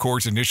 Lower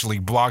courts initially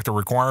blocked the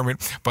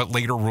requirement, but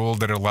later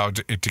ruled that it allowed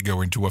it to go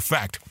into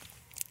effect.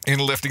 In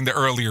lifting the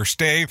earlier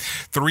stay,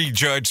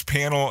 3-judge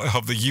panel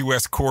of the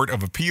U.S. Court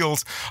of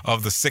Appeals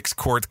of the 6th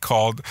Court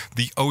called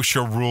the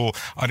OSHA rule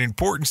an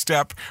important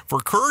step for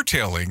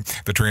curtailing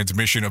the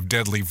transmission of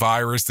deadly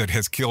virus that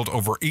has killed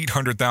over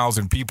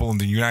 800,000 people in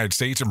the United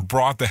States and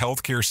brought the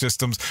healthcare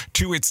systems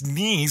to its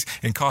knees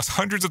and cost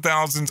hundreds of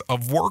thousands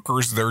of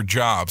workers their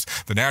jobs.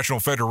 The National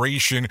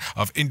Federation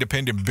of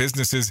Independent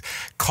Businesses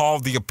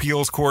called the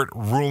appeals court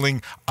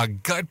ruling a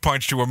gut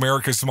punch to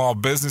America's small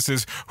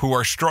businesses who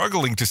are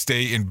struggling to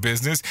stay in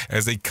business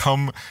as they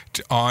come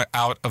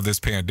out of this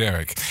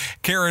pandemic.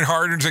 Karen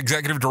Hardin,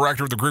 executive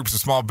director of the Groups of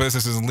Small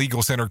Businesses and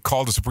Legal Center,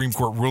 called the Supreme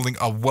Court ruling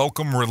a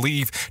welcome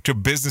relief to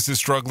businesses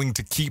struggling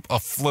to keep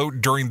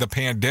afloat during the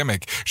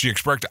pandemic. She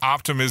expressed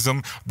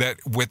optimism that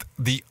with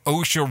the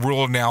OSHA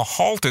rule now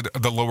halted,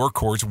 the lower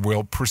courts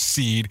will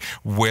proceed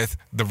with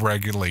the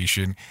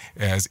regulation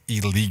as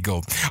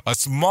illegal. A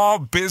small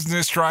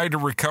business tried to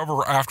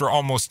recover after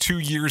almost 2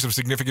 years of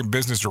significant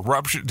business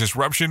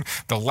disruption.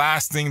 The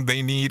last thing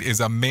they need is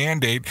a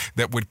mandate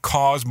that would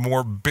cause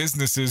more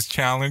businesses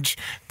challenge.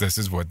 This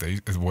is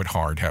what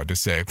Hard had to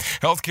say.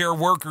 Healthcare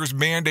workers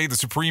mandate. The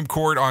Supreme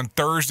Court on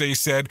Thursday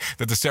said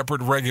that the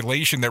separate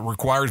regulation that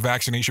requires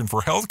vaccination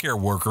for healthcare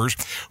workers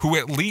who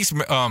at least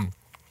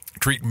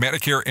treat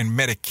Medicare and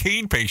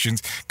Medicaid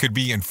patients could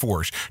be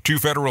enforced. 2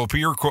 federal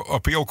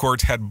appeal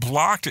courts had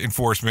blocked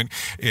enforcement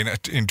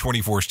in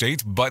 24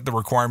 states, but the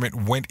requirement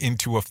went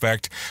into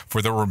effect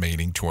for the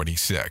remaining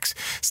 26.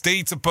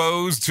 States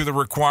opposed to the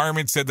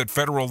requirement said that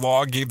federal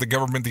law gave the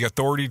government the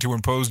authority to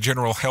impose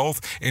general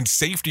health and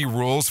safety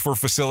rules for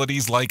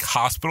facilities like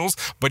hospitals,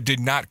 but did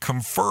not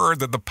confer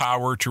that the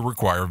power to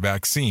require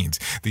vaccines.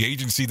 The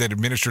agency that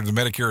administered the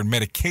Medicare and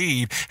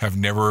Medicaid have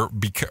never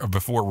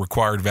before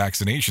required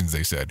vaccinations,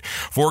 they said.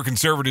 4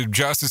 conservative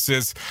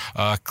justices,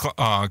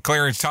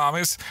 Clarence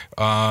Thomas,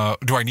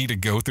 do I need to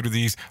go through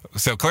these?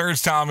 So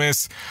Clarence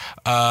Thomas,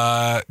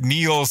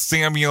 Neil,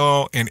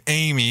 Samuel, and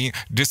Amy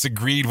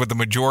disagreed with the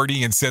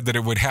majority and said that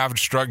it would have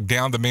struck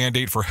down the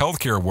mandate for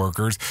healthcare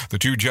workers. The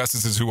 2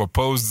 justices who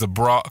opposed the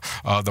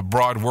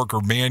broad worker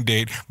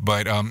mandate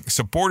but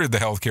supported the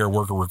healthcare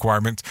worker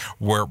requirements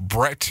were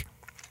Brett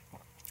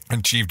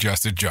and Chief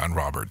Justice John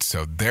Roberts.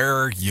 So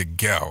there you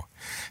go.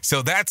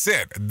 So that's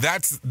it.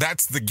 That's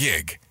the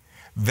gig.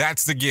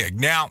 That's the gig.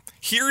 Now,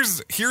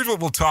 here's what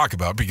we'll talk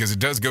about, because it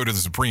does go to the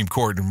Supreme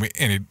Court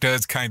and it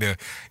does kind of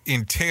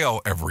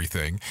entail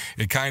everything.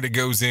 It kind of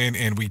goes in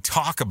and we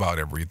talk about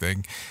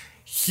everything.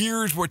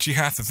 Here's what you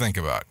have to think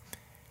about.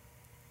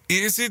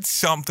 Is it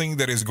something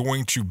that is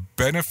going to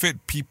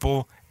benefit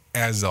people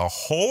as a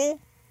whole,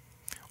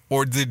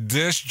 or did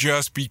this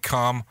just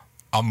become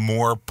a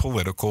more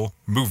political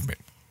movement?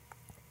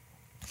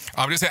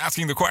 I'm just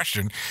asking the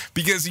question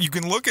because you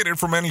can look at it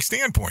from any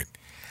standpoint.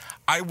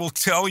 I will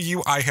tell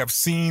you, I have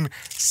seen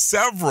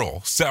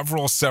several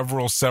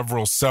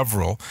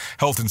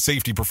health and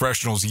safety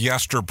professionals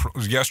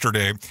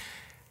yesterday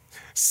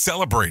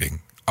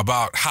celebrating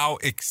about how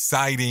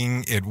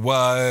exciting it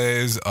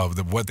was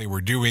of what they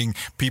were doing,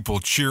 people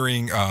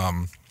cheering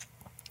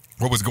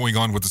what was going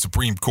on with the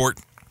Supreme Court.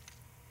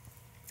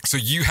 So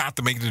you have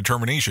to make the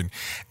determination,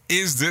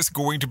 is this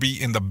going to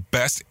be in the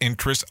best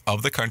interest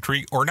of the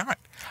country or not?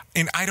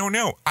 And I don't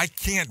know. I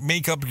can't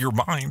make up your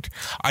mind.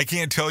 I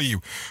can't tell you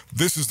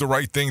this is the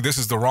right thing, this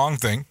is the wrong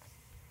thing.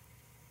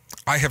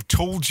 I have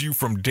told you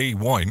from day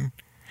one,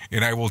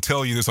 and I will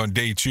tell you this on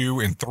day 2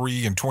 and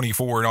 3 and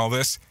 24 and all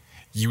this,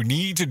 you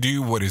need to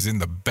do what is in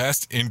the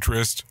best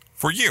interest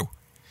for you.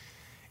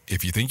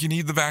 If you think you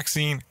need the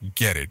vaccine,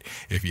 get it.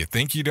 If you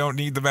think you don't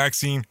need the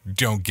vaccine,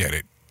 don't get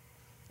it.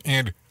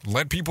 And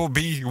let people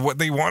be what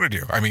they want to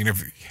do. I mean,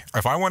 if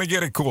I want to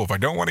get it, cool. If I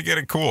don't want to get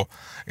it, cool.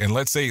 And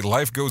let's say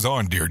life goes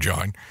on, dear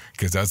John,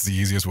 because that's the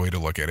easiest way to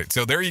look at it.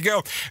 So there you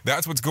go.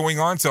 That's what's going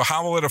on. So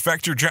how will it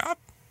affect your job?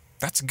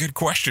 That's a good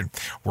question.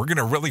 We're going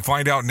to really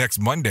find out next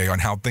Monday on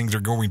how things are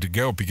going to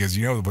go, because,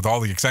 you know, with all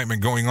the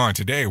excitement going on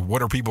today,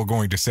 what are people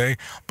going to say?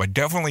 But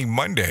definitely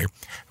Monday,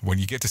 when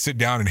you get to sit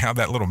down and have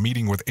that little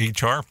meeting with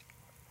HR,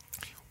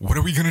 what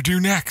are we going to do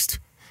next?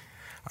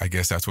 I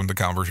guess that's when the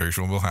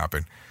conversation will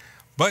happen.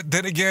 But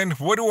then again,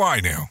 what do I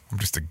know? I'm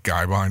just a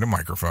guy behind a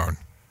microphone.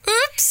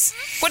 Oops!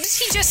 What did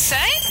he just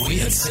say?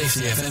 We at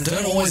Safety FM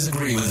don't always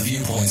agree with the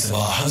viewpoints of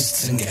our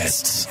hosts and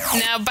guests.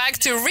 Now back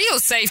to real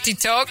safety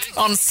talk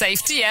on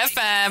Safety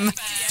FM.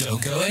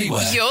 Don't go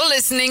anywhere. You're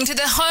listening to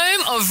the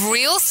home of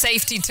real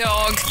safety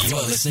talk. You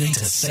are listening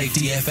to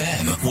Safety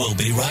FM. We'll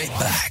be right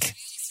back.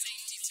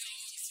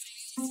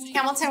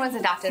 Hamilton was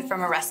adopted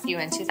from a rescue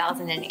in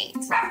 2008.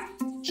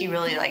 He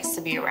really likes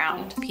to be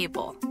around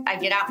people. I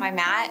get out my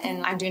mat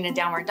and I'm doing a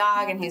downward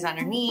dog and he's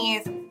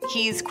underneath.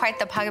 He's quite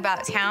the pug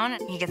about town.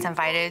 He gets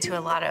invited to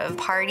a lot of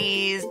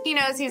parties. He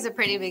knows he's a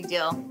pretty big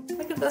deal.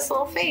 Look at this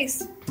little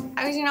face.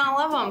 How could you not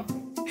love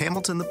him?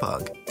 Hamilton the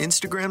Pug,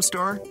 Instagram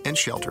star and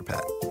shelter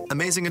pet.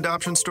 Amazing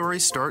adoption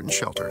stories start in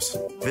shelters.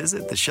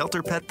 Visit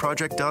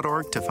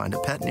theshelterpetproject.org to find a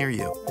pet near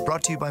you.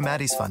 Brought to you by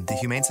Maddie's Fund, the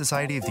Humane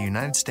Society of the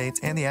United States,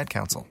 and the Ad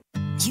Council.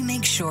 You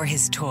make sure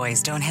his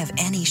toys don't have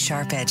any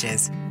sharp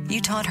edges. You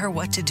taught her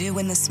what to do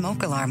when the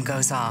smoke alarm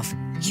goes off.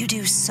 You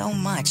do so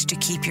much to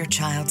keep your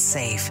child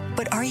safe.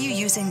 But are you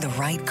using the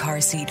right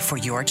car seat for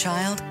your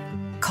child?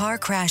 Car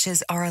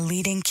crashes are a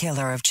leading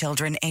killer of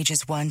children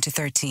ages 1 to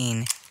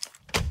 13.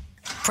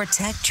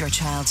 Protect your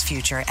child's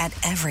future at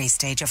every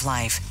stage of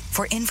life.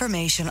 For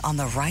information on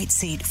the right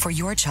seat for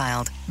your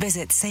child,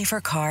 visit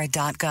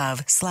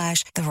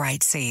safercar.gov/the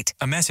right seat.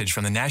 A message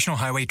from the National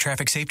Highway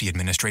Traffic Safety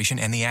Administration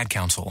and the Ad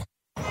Council.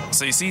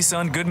 So you see,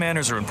 son, good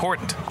manners are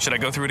important. Should I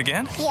go through it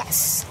again?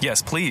 Yes.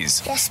 Yes,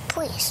 please. Yes,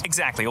 please.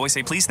 Exactly. Always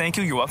say please, thank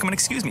you, you're welcome, and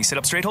excuse me. Sit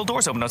up straight, hold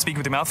doors open, don't speak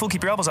with your mouth full,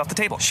 keep your elbows off the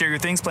table. Share your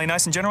things, play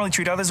nice, and generally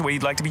treat others the way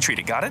you'd like to be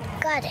treated. Got it?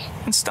 Got it.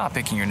 And stop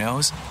picking your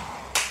nose.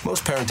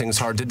 Most parenting is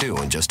hard to do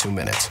in just 2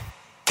 minutes.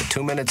 But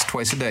 2 minutes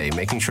twice a day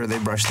making sure they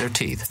brush their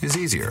teeth is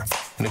easier,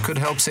 and it could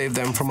help save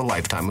them from a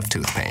lifetime of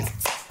tooth pain.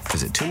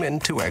 Visit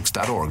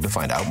 2min2x.org to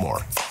find out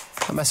more.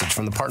 A message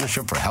from the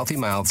Partnership for Healthy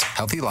Mouths,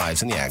 Healthy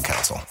Lives, and the Ad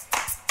Council.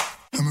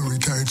 I'm a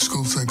retired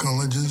school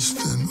psychologist,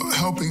 and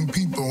helping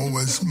people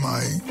was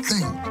my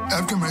thing.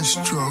 After my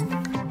stroke,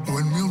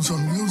 when Meals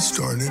on Wheels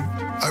started,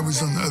 I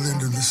was on the other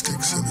end of the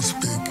stick, so to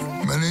speak.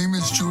 My name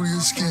is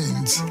Julius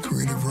Gaines,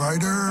 creative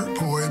writer,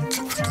 poet,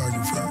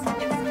 photographer.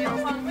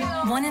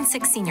 1 in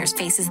 6 seniors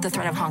faces the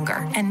threat of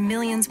hunger, and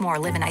millions more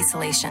live in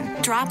isolation.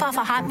 Drop off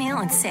a hot meal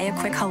and say a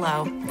quick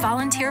hello.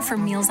 Volunteer for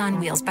Meals on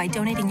Wheels by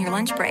donating your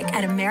lunch break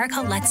at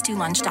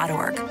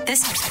americaletsdolunch.org.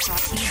 This is brought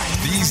to you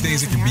by These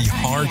days, it can be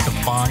hard to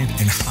find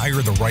and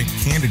hire the right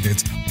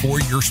candidates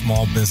for your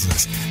small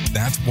business.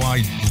 That's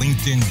why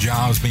LinkedIn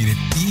Jobs made it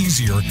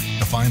easier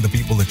to find the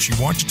people that you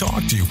want to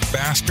talk to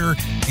faster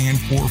and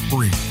for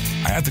free.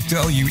 I have to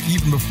tell you,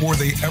 even before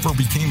they ever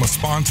became a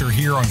sponsor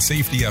here on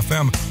Safety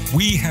FM,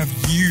 we have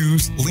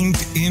used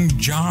LinkedIn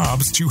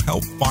Jobs to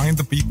help find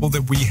the people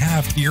that we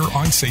have here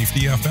on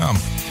Safety FM.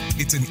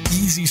 It's an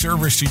easy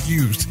service to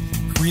use.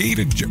 Create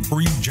a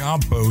free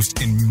job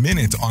post in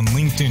minutes on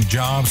LinkedIn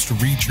Jobs to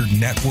reach your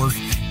network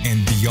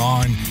and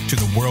beyond to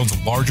the world's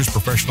largest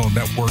professional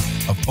network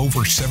of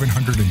over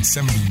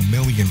 770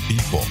 million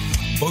people.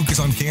 Focus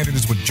on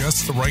candidates with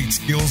just the right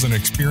skills and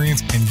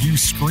experience and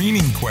use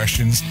screening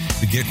questions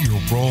to get your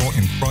role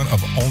in front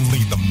of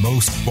only the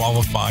most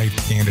qualified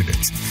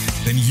candidates.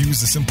 Then use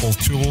the simple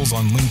tools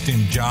on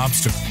LinkedIn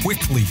Jobs to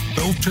quickly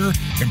filter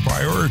and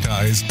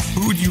prioritize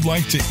who you'd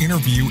like to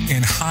interview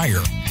and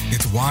hire.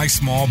 It's why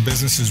small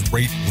businesses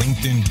rate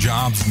LinkedIn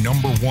Jobs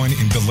 #1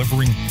 in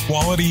delivering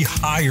quality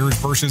hires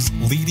versus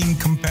leading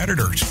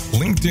competitors.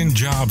 LinkedIn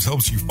Jobs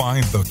helps you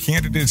find the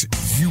candidates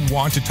you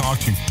want to talk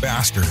to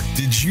faster.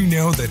 Did you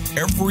know that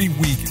every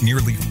week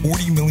nearly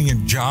 40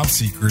 million job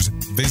seekers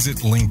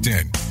visit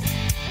LinkedIn?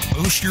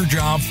 Post your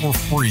job for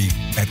free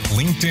at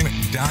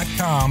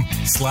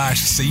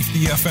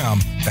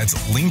linkedin.com/safetyfm. That's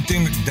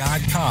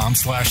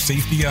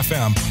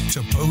linkedin.com/safetyfm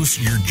to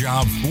post your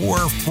job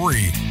for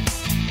free.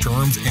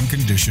 Terms and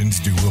conditions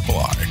do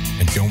apply.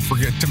 And don't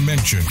forget to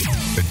mention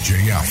that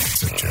Jay Allen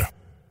sent you.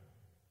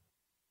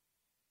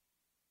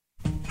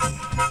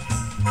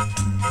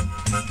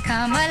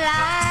 Come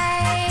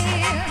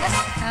alive,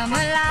 come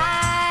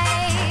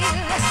alive.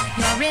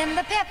 You're in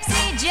the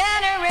Pepsi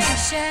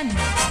generation.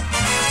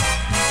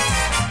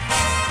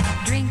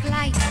 Drink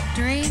light,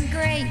 drink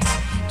great,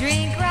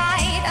 drink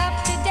right,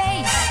 up to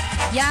date.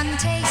 Young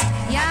taste,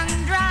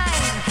 young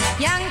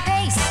drive, young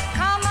pace.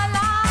 Come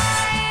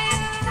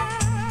alive,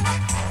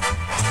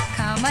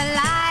 come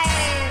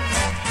alive,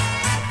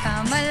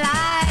 come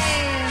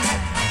alive.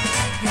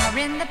 You're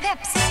in the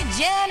Pepsi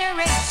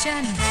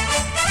generation.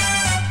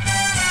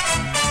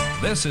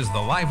 This is the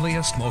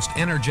liveliest, most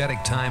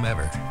energetic time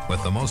ever,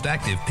 with the most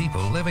active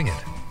people living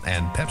it,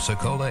 and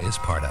Pepsi-Cola is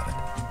part of it.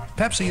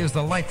 Pepsi is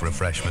the light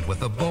refreshment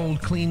with a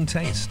bold, clean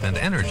taste and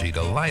energy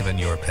to liven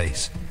your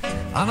pace.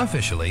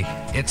 Unofficially,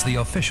 it's the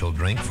official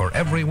drink for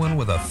everyone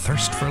with a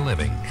thirst for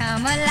living.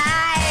 Come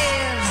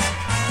alive,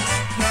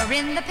 you're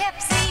in the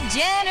Pepsi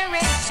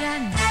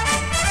generation.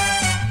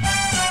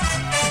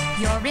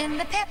 You're in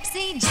the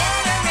Pepsi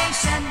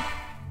generation.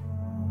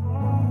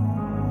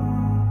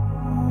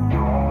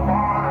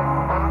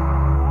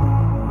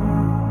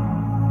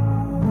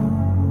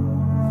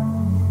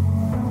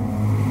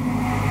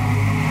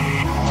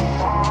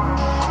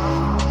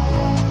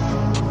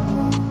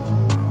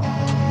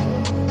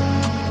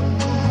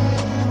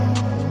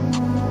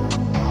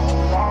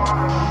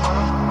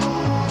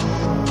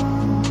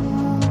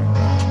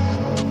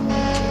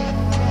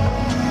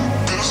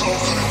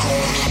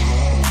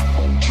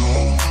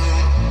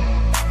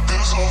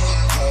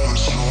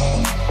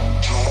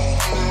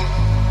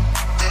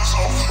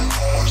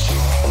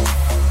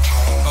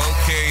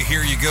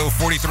 Here you go,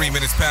 43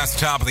 minutes past the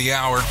top of the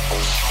hour.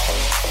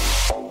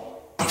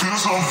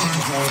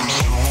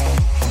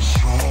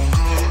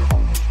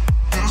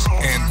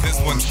 And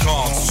this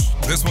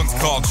one's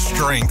called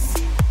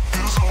Strength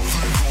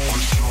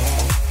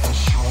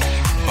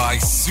by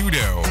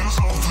Pseudo.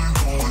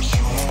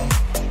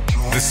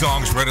 This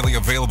song's readily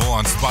available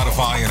on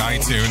Spotify and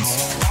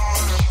iTunes.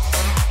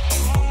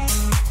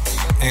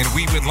 And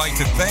we would like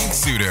to thank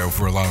Pseudo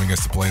for allowing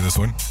us to play this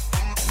one.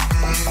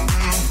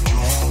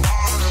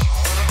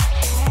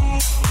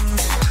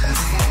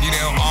 You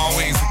know,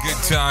 always a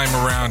good time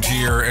around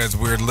here as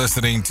we're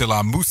listening to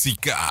La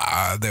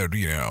Musica that,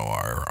 you know,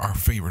 our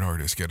favorite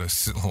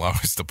artists allow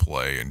us to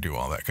play and do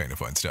all that kind of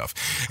fun stuff.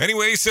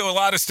 Anyway, so a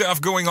lot of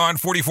stuff going on,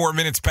 44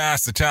 minutes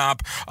past the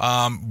top.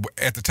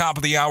 At the top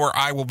of the hour,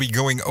 I will be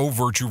going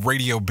over to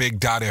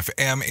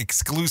RadioBig.fm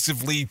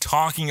exclusively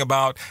talking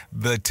about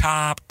the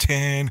top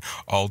 10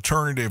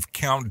 alternative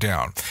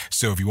countdown.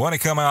 So if you want to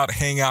come out,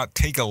 hang out,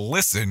 take a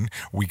listen,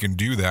 we can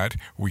do that.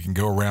 We can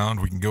go around,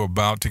 we can go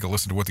about, take a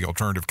listen to what the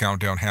alternative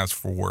countdown has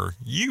for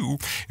you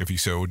if you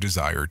so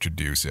desire to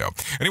do so.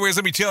 Anyways,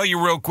 let me tell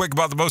you real quick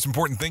about the most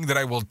important thing that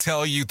I will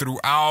tell you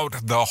throughout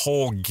the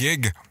whole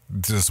gig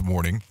this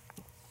morning.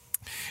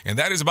 And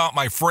that is about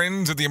my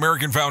friends at the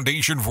American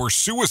Foundation for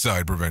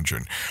Suicide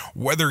Prevention.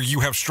 Whether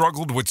you have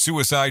struggled with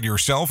suicide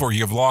yourself or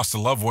you have lost a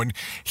loved one,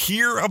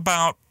 hear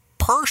about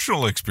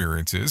personal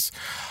experiences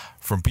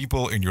from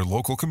people in your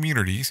local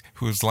communities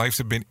whose lives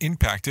have been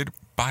impacted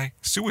by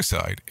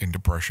suicide and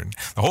depression.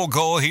 The whole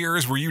goal here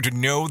is for you to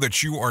know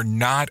that you are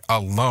not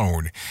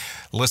alone.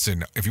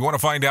 Listen, if you want to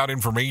find out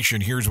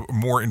information, here's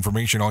more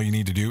information. All you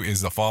need to do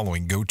is the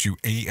following. Go to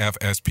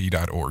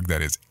afsp.org.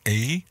 That is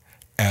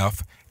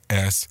afsp.org.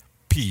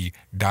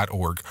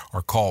 nsp.org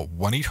or call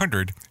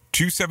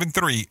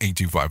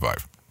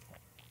 1-800-273-8255.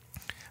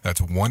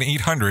 That's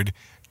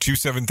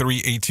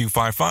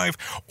 1-800-273-8255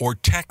 or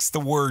text the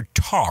word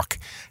TALK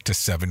to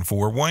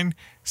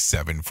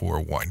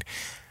 741-741.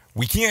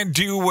 We can't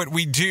do what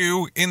we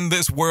do in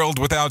this world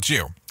without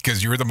you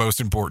because you're the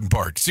most important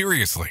part.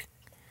 Seriously.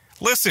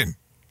 Listen,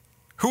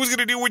 who's going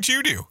to do what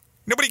you do?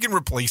 Nobody can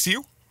replace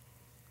you.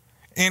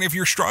 And if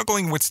you're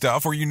struggling with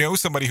stuff or you know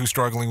somebody who's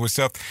struggling with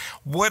stuff,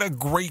 what a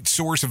great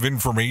source of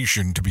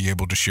information to be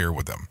able to share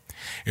with them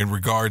in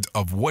regards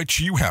of what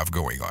you have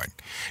going on,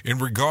 in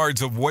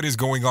regards of what is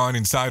going on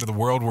inside of the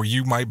world where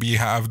you might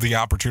have the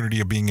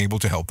opportunity of being able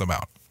to help them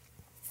out.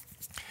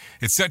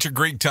 It's such a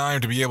great time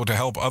to be able to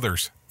help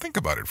others. Think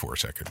about it for a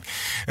second.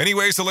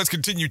 Anyway, so let's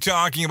continue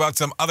talking about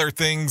some other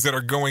things that are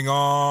going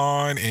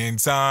on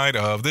inside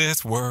of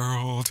this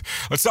world.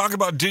 Let's talk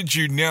about Did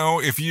You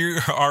Know? If you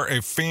are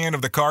a fan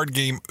of the card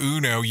game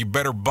Uno, you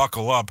better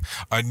buckle up.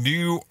 A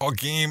new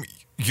game,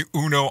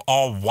 Uno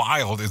All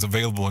Wild, is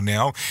available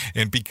now,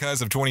 and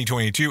because of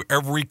 2022,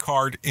 every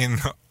card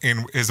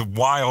is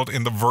wild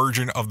in the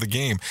version of the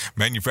game.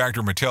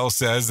 Manufacturer Mattel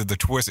says that the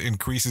twist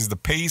increases the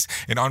pace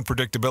and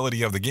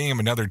unpredictability of the game.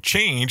 Another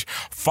change: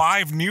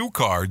 5 new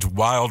cards: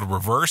 Wild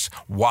Reverse,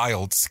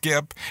 Wild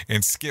Skip,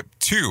 and Skip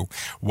 2.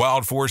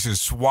 Wild Forces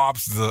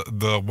swaps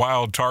the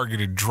Wild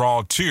Targeted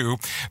Draw 2.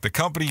 The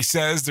company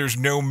says there's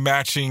no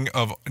matching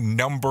of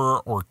number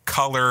or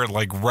color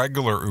like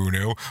regular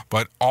Uno,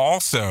 but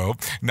also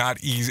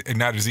not as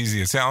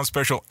easy as it sounds.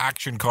 Special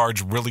action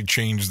cards really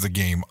change the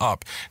game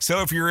up.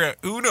 So if you're an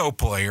Uno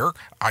player,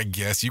 I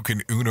guess you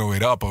can Uno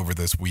it up over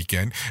this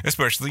weekend,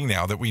 especially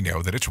now that we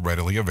know that it's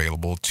readily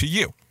available to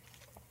you.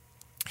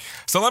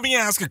 So let me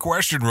ask a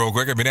question real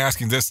quick. I've been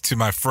asking this to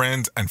my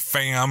friends and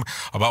fam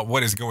about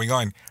what is going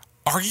on.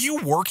 Are you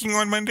working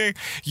on Monday?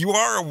 You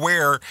are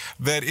aware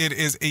that it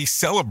is a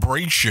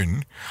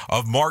celebration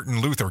of Martin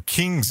Luther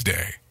King's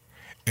Day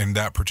in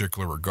that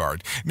particular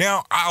regard.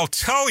 Now, I'll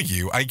tell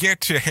you, I get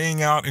to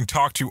hang out and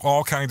talk to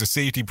all kinds of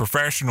safety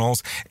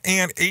professionals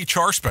and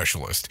HR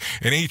specialists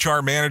and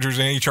HR managers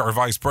and HR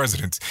vice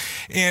presidents.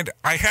 And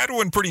I had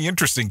one pretty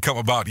interesting come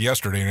about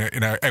yesterday,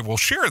 and I will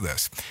share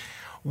this,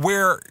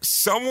 where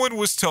someone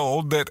was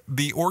told that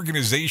the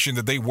organization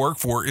that they work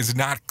for is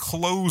not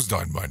closed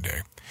on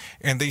Monday.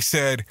 And they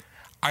said,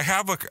 I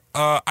have a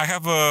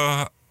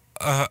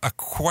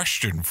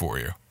question for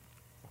you.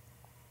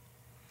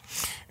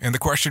 And the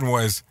question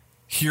was,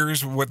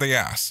 here's what they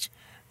asked.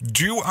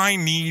 Do I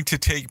need to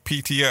take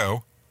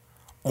PTO,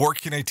 or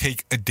can I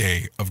take a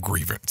day of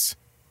grievance?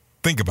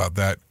 Think about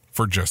that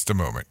for just a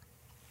moment.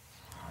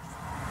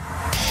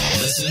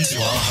 Listen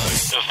to our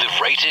host of the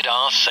Rated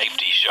R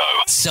Safety Show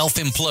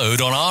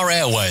self-implode on our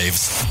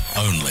airwaves,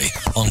 only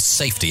on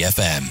Safety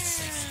FM.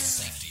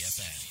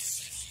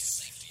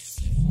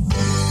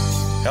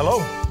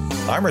 Hello,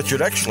 I'm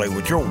Richard Exley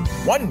with your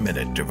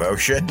 1-minute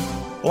devotion.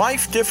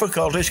 Life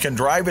difficulties can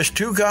drive us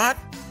to God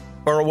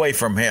or away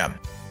from Him.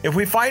 If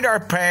we find our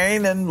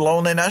pain and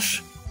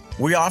loneliness,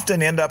 we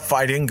often end up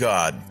fighting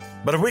God.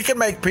 But if we can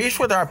make peace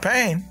with our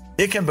pain,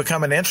 it can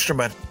become an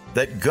instrument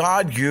that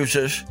God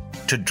uses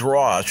to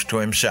draw us to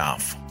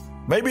Himself.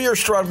 Maybe you're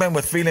struggling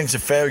with feelings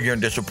of failure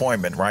and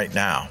disappointment right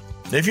now.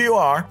 If you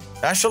are,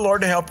 ask the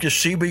Lord to help you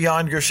see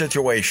beyond your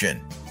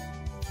situation,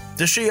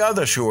 to see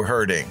others who are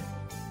hurting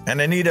and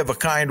in need of a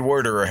kind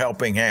word or a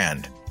helping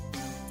hand.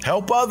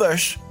 Help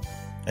others,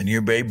 and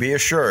you may be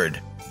assured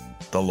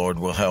the Lord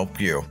will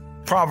help you.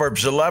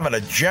 Proverbs 11,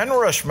 a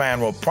generous man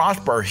will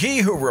prosper. He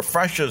who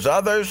refreshes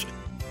others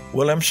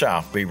will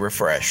himself be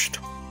refreshed.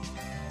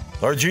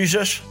 Lord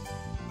Jesus,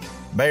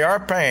 may our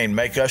pain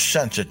make us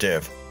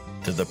sensitive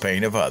to the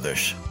pain of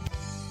others.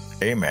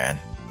 Amen.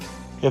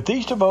 If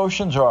these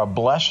devotions are a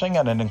blessing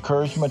and an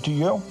encouragement to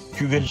you,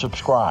 you can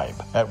subscribe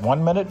at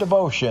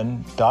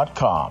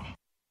oneminutedevotion.com.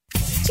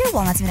 Your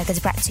Wellness Minute is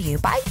brought to you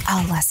by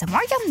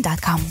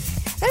AlastaMorgan.com.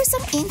 There's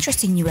some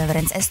interesting new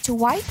evidence as to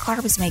why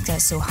carbs make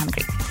us so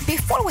hungry.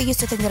 Before, we used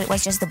to think that it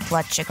was just the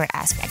blood sugar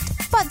aspect,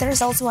 but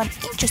there's also an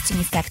interesting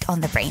effect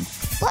on the brain.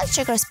 Blood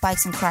sugar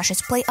spikes and crashes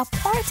play a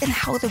part in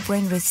how the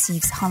brain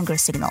receives hunger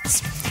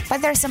signals.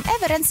 But there's some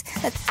evidence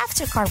that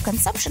after carb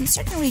consumption,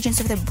 certain regions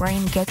of the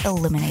brain get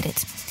eliminated.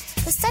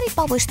 The study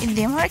published in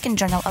the American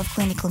Journal of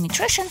Clinical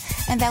Nutrition,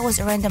 and that was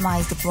a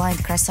randomized blind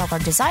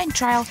crossover design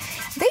trial,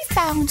 they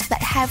found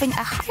that having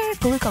a higher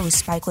glucose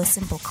spike with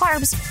simple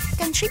carbs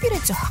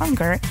contributed to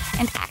hunger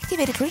and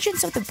activated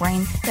regions of the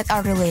brain that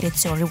are related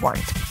to reward.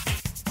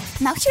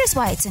 Now here's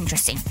why it's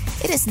interesting.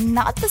 It is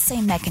not the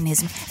same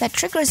mechanism that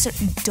triggers a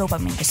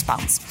dopamine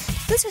response.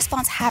 This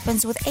response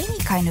happens with any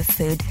kind of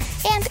food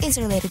and is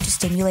related to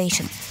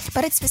stimulation.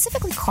 But it's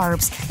specifically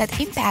carbs that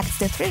impact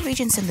the 3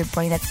 regions in the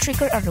brain that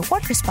trigger a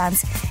reward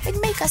response and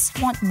make us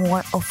want more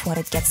of what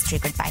it gets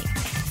triggered by.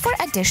 For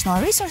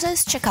additional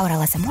resources, check out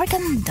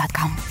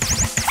AlastaMorgan.com.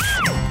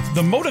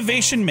 The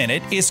Motivation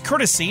Minute is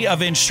courtesy of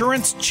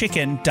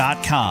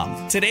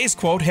InsuranceChicken.com. Today's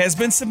quote has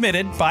been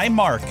submitted by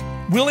Mark.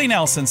 Willie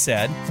Nelson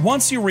said,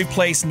 once you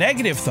replace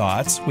negative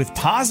thoughts with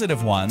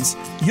positive ones,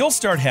 you'll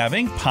start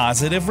having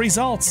positive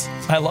results.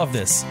 I love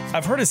this.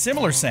 I've heard a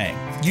similar saying,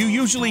 you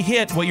usually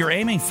hit what you're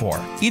aiming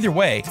for. Either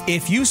way,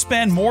 if you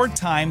spend more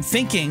time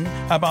thinking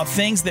about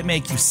things that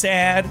make you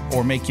sad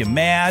or make you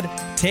mad,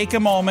 take a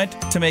moment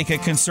to make a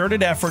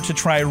concerted effort to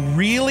try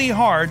really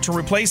hard to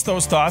replace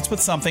those thoughts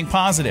with something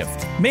positive.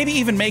 Maybe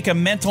even make a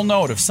mental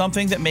note of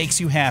something that makes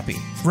you happy.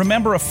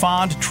 Remember a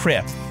fond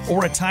trip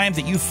or a time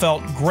that you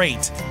felt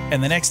great,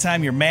 and the next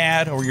time you're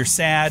mad or you're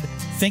sad,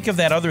 think of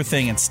that other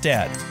thing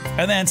instead,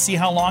 and then see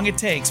how long it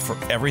takes for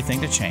everything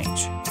to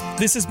change.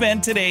 This has been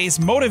today's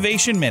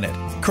Motivation Minute,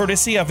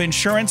 courtesy of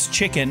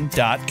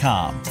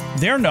InsuranceChicken.com.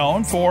 They're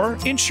known for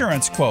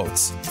insurance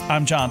quotes.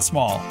 I'm John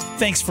Small.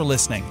 Thanks for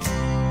listening.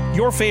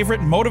 Your favorite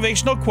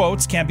motivational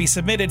quotes can be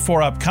submitted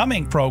for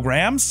upcoming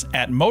programs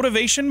at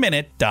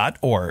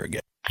motivationminute.org.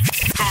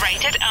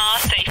 Rated R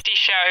Safety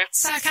Show.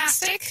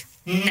 Sarcastic?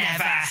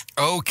 Never.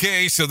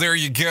 Okay, so there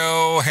you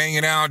go.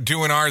 Hanging out,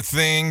 doing our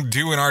thing,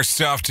 doing our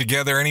stuff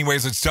together.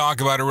 Anyways, let's talk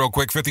about it real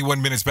quick.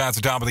 51 minutes past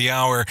the top of the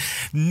hour.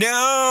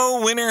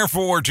 No winner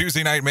for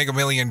Tuesday night Mega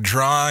Million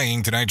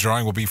drawing. Tonight's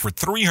drawing will be for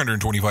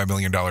 $325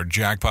 million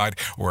jackpot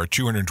or a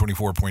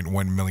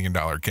 $224.1 million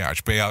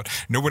cash payout.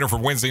 No winner for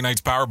Wednesday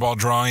night's Powerball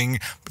drawing.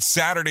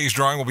 Saturday's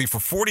drawing will be for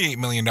 $48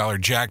 million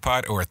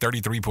jackpot or a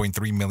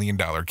 $33.3 million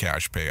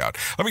cash payout.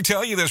 Let me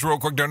tell you this real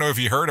quick. Don't know if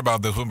you heard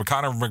about this, but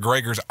Conor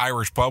McGregor's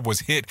Irish pub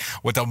was hit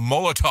with a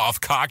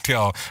Molotov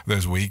cocktail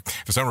this week.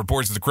 The Sun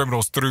reports that the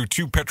criminals threw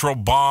 2 petrol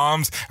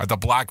bombs at the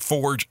Black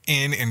Forge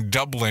Inn in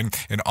Dublin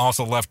and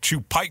also left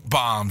 2 pipe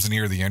bombs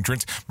near the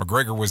entrance.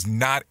 McGregor was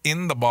not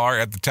in the bar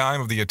at the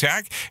time of the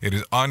attack. It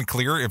is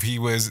unclear if he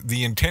was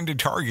the intended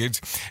target.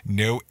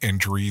 No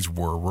injuries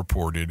were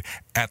reported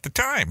at the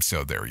time.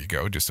 So there you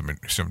go. Just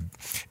some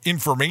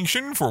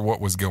information for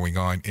what was going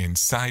on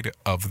inside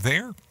of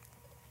there,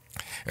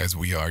 as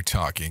we are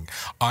talking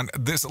on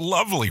this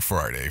lovely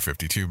Friday,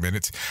 52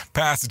 minutes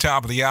past the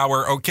top of the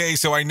hour. Okay,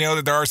 so I know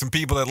that there are some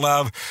people that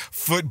love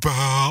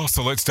football,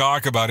 so let's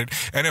talk about it.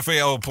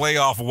 NFL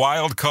playoff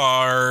wild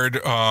card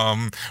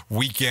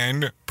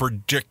weekend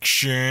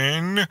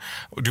prediction.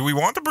 Do we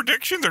want the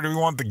predictions or do we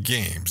want the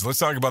games? Let's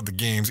talk about the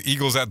games.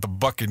 Eagles at the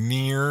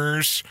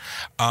Buccaneers,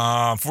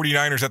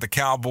 49ers at the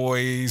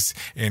Cowboys,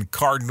 and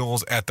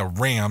Cardinals at the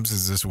Rams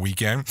is this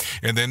weekend.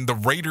 And then the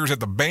Raiders at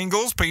the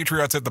Bengals,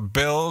 Patriots at the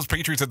Bills,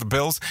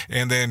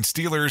 and then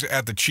Steelers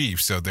at the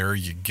Chiefs. So there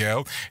you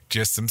go.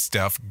 Just some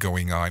stuff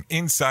going on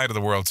inside of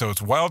the world. So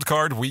it's wild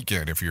card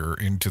weekend. If you're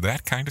into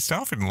that kind of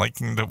stuff and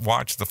liking to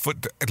watch the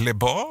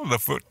football,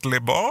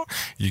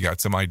 you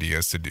got some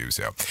ideas to do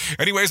so.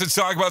 Anyways, let's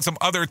talk about some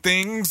other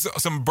things,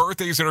 some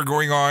birthdays that are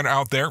going on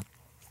out there.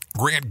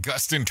 Grant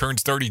Gustin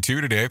turns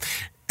 32 today.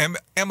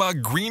 Emma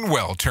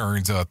Greenwell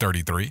turns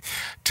 33.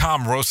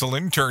 Tom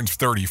Rosalind turns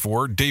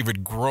 34.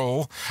 David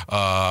Grohl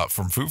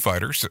from Foo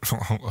Fighters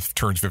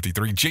turns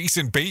 53.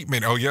 Jason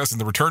Bateman, oh yes, and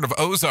the return of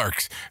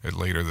Ozarks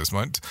later this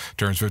month,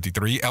 turns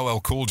 53. LL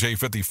Cool J,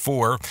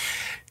 54.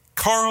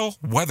 Carl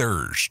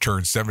Weathers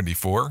turns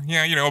 74.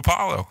 Yeah, you know,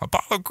 Apollo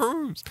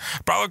Creed.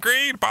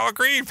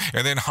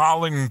 And then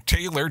Holland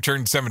Taylor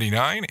turns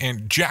 79.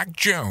 And Jack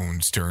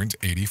Jones turns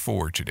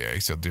 84 today.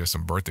 So there's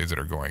some birthdays that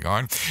are going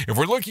on. If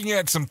we're looking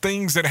at some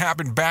things that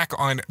happened back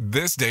on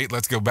this date,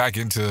 let's go back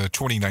into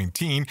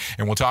 2019.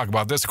 And we'll talk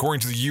about this.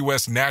 According to the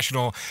U.S.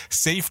 National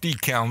Safety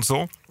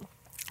Council,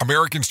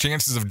 Americans'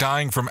 chances of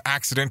dying from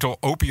accidental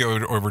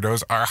opioid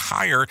overdose are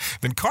higher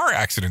than car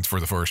accidents for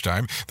the first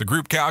time. The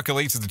group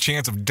calculates that the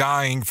chance of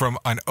dying from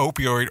an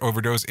opioid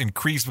overdose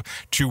increased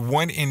to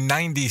 1 in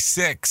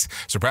 96,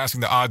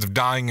 surpassing the odds of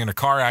dying in a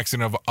car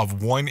accident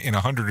of 1 in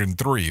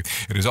 103.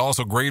 It is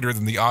also greater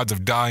than the odds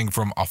of dying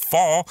from a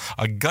fall,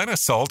 a gun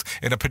assault,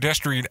 and a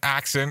pedestrian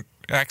accident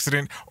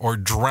or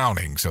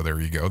drowning. So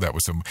there you go. That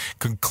was some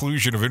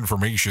conclusion of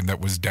information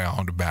that was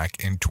downed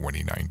back in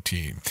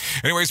 2019.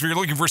 Anyways, if you're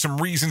looking for some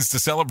reasons to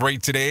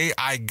celebrate today,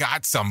 I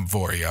got some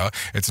for you.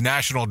 It's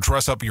National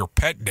Dress Up Your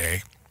Pet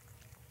Day,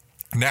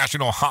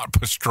 National Hot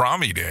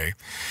Pastrami Day,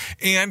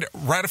 and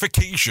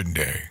Ratification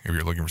Day. If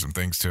you're looking for some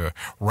things to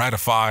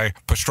ratify,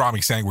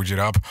 pastrami sandwich it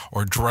up,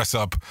 or dress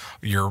up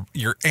your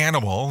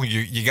animal,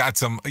 you got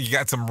some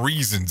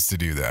reasons to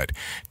do that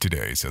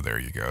today. So there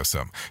you go.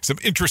 Some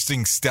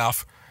interesting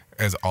stuff,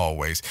 as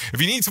always. If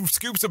you need some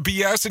scoops of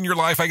BS in your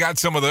life, I got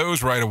some of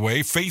those right away.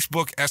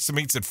 Facebook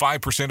estimates that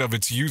 5% of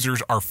its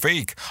users are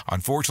fake.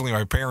 Unfortunately,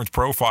 my parents'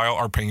 profile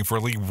are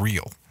painfully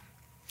real.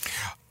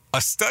 A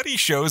study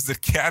shows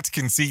that cats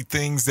can see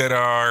things that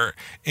are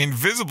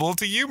invisible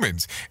to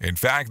humans. In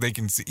fact, they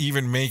can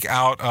even make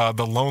out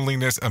the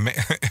loneliness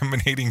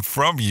emanating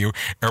from you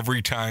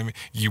every time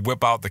you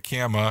whip out the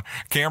camera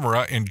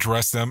and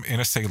dress them in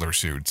a sailor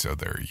suit. So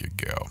there you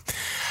go.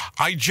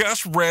 I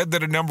just read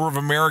that a number of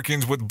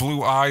Americans with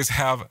blue eyes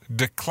have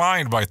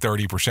declined by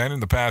 30%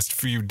 in the past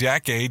few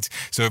decades.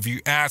 So if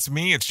you ask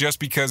me, it's just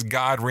because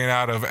God ran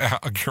out of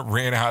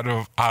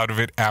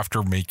it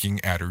after making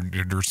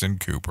Anderson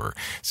Cooper.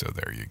 So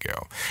there you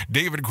go.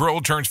 David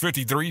Grohl turns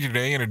 53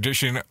 today. In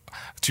addition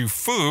to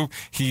flu,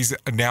 he's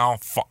now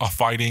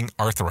fighting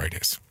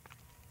arthritis.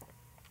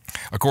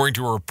 According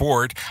to a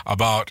report,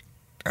 about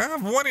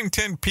 1 in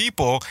 10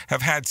 people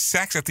have had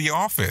sex at the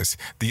office.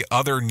 The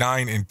other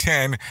 9 in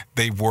 10,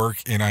 they work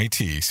in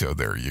IT. So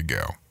there you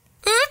go.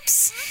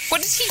 Oops!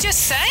 What did he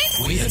just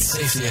say? We at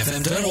Safety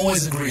FM don't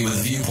always agree with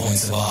the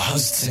viewpoints of our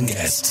hosts and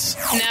guests.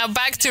 Now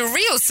back to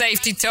real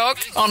safety talk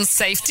on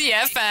Safety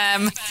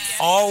FM.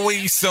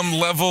 Always some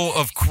level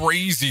of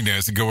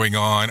craziness going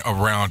on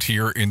around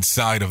here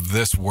inside of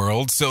this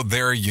world. So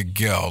there you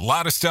go. A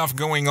lot of stuff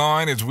going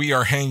on as we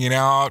are hanging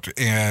out,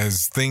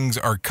 as things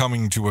are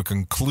coming to a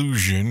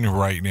conclusion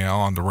right now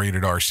on the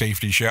Rated R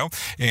Safety Show.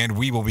 And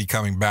we will be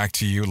coming back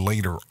to you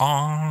later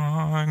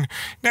on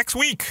next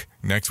week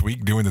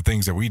doing the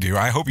things that we do.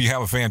 I hope you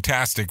have a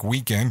fantastic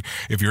weekend.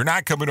 If you're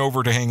not coming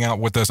over to hang out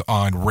with us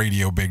on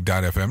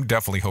radiobig.fm,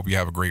 definitely hope you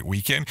have a great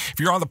weekend. If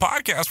you're on the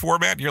podcast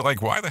format, you're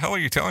like, why the hell are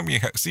you telling me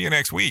see you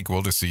next week?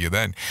 We'll just see you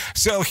then.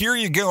 So here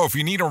you go. If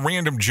you need a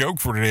random joke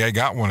for today, I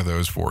got one of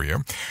those for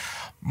you.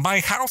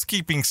 My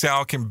housekeeping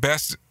style can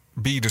best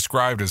be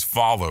described as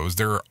follows.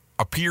 There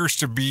appears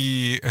to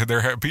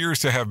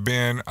have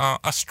been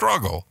a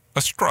struggle.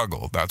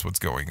 That's what's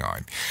going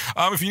on.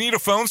 If you need a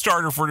phone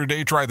starter for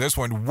today, try this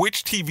one.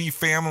 Which TV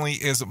family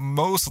is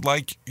most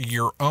like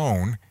your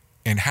own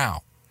and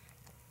how?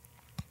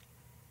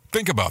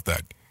 Think about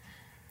that.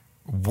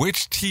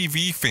 Which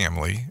TV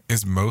family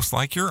is most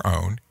like your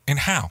own and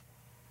how?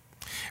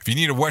 If you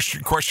need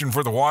a question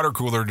for the water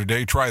cooler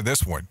today, try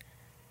this one.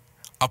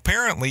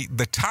 Apparently,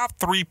 the top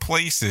 3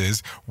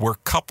 places where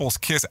couples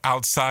kiss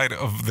outside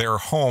of their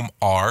home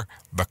are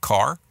the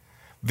car,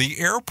 the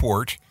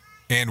airport,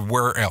 and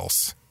where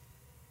else?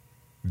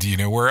 Do you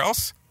know where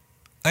else?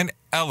 An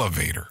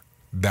elevator.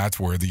 That's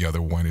where the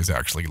other one is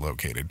actually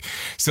located.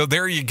 So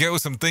there you go.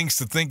 Some things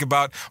to think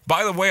about.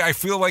 By the way, I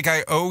feel like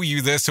I owe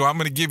you this, so I'm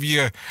going to give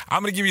you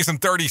some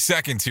 30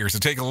 seconds here. So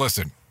take a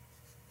listen.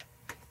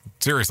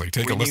 Seriously,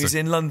 take a listen. News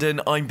in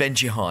London, I'm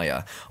Benji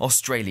Hire.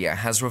 Australia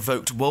has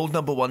revoked world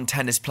number 1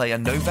 tennis player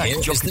Novak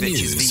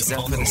Djokovic's visa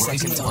for the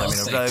second time in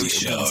a row. It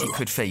means he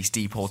could face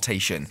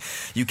deportation.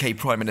 UK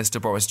Prime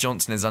Minister Boris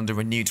Johnson is under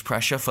renewed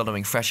pressure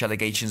following fresh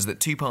allegations that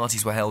 2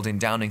 parties were held in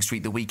Downing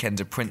Street the weekend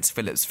of Prince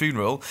Philip's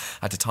funeral,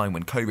 at a time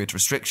when COVID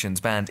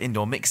restrictions banned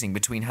indoor mixing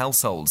between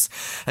households.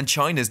 And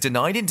China's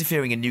denied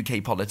interfering in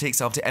UK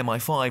politics after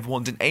MI5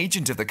 warned an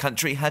agent of the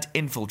country had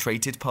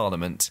infiltrated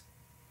Parliament.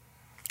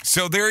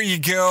 So there you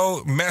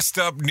go. Messed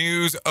up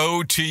news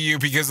owed to you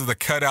because of the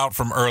cutout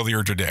from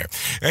earlier today.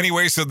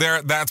 Anyway, so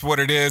that's what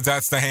it is.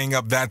 That's the hang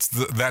up. That's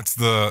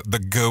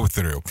the go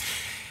through.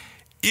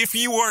 If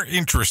you are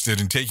interested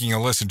in taking a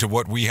listen to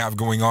what we have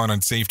going on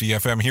Safety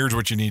FM, here's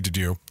what you need to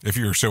do if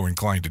you're so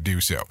inclined to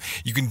do so.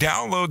 You can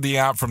download the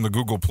app from the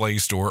Google Play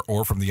Store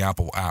or from the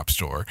Apple App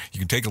Store. You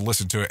can take a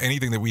listen to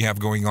anything that we have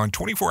going on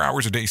 24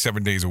 hours a day,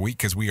 7 days a week,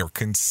 because we are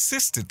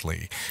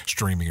consistently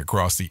streaming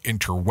across the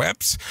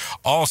interwebs.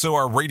 Also,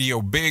 our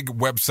Radio Big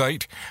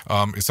website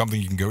is something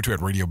you can go to at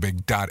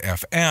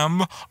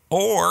radiobig.fm,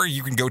 or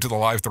you can go to the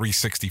Live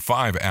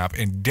 365 app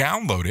and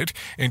download it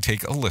and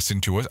take a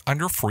listen to us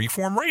under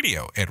Freeform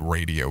Radio at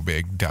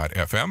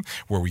radiobig.fm,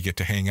 where we get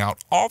to hang out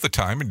all the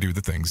time and do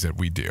the things that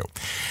we do.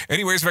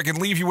 Anyways, if I can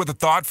leave you with a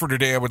thought for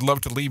today, I would love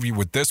to leave you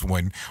with this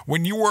one.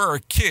 When you were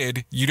a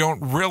kid, you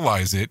don't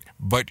realize it,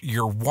 but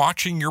you're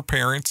watching your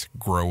parents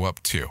grow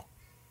up too.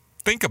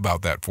 Think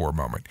about that for a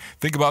moment.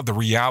 Think about the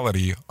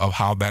reality of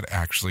how that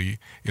actually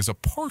is a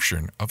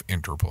portion of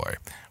interplay,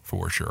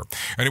 for sure.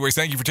 Anyways,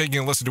 thank you for taking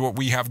a listen to what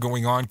we have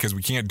going on, because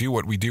we can't do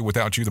what we do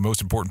without you, the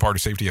most important part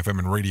of Safety FM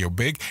and Radio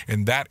Big,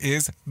 and that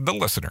is the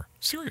listener.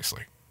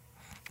 Seriously.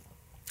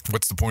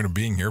 What's the point of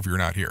being here if you're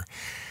not here?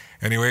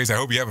 Anyways, I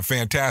hope you have a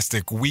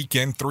fantastic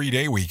weekend,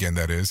 3-day weekend,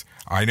 that is.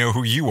 I know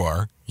who you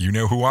are. You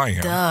know who I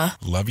am. Duh.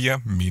 Love you,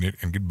 mean it,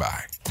 and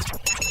goodbye.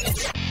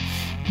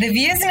 The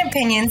views and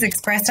opinions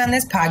expressed on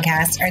this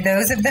podcast are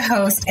those of the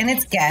host and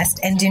its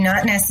guest and do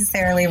not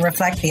necessarily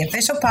reflect the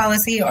official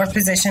policy or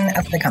position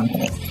of the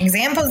company.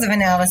 Examples of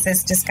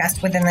analysis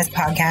discussed within this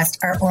podcast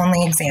are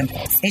only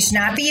examples. They should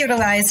not be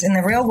utilized in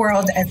the real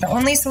world as the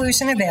only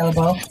solution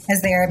available,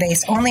 as they are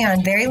based only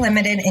on very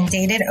limited and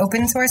dated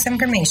open source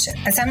information.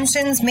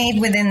 Assumptions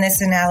made within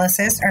this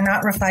analysis are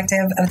not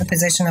reflective of the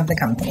position of the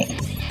company.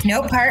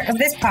 No part of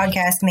this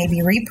podcast may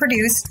be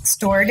reproduced,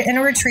 stored in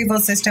a retrieval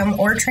system,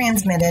 or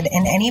transmitted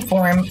in any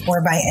form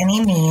or by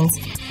any means,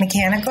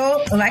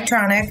 mechanical,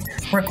 electronic,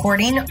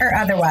 recording, or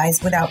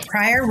otherwise, without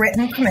prior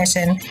written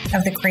permission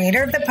of the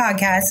creator of the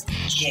podcast,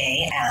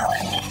 Jay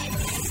Allen.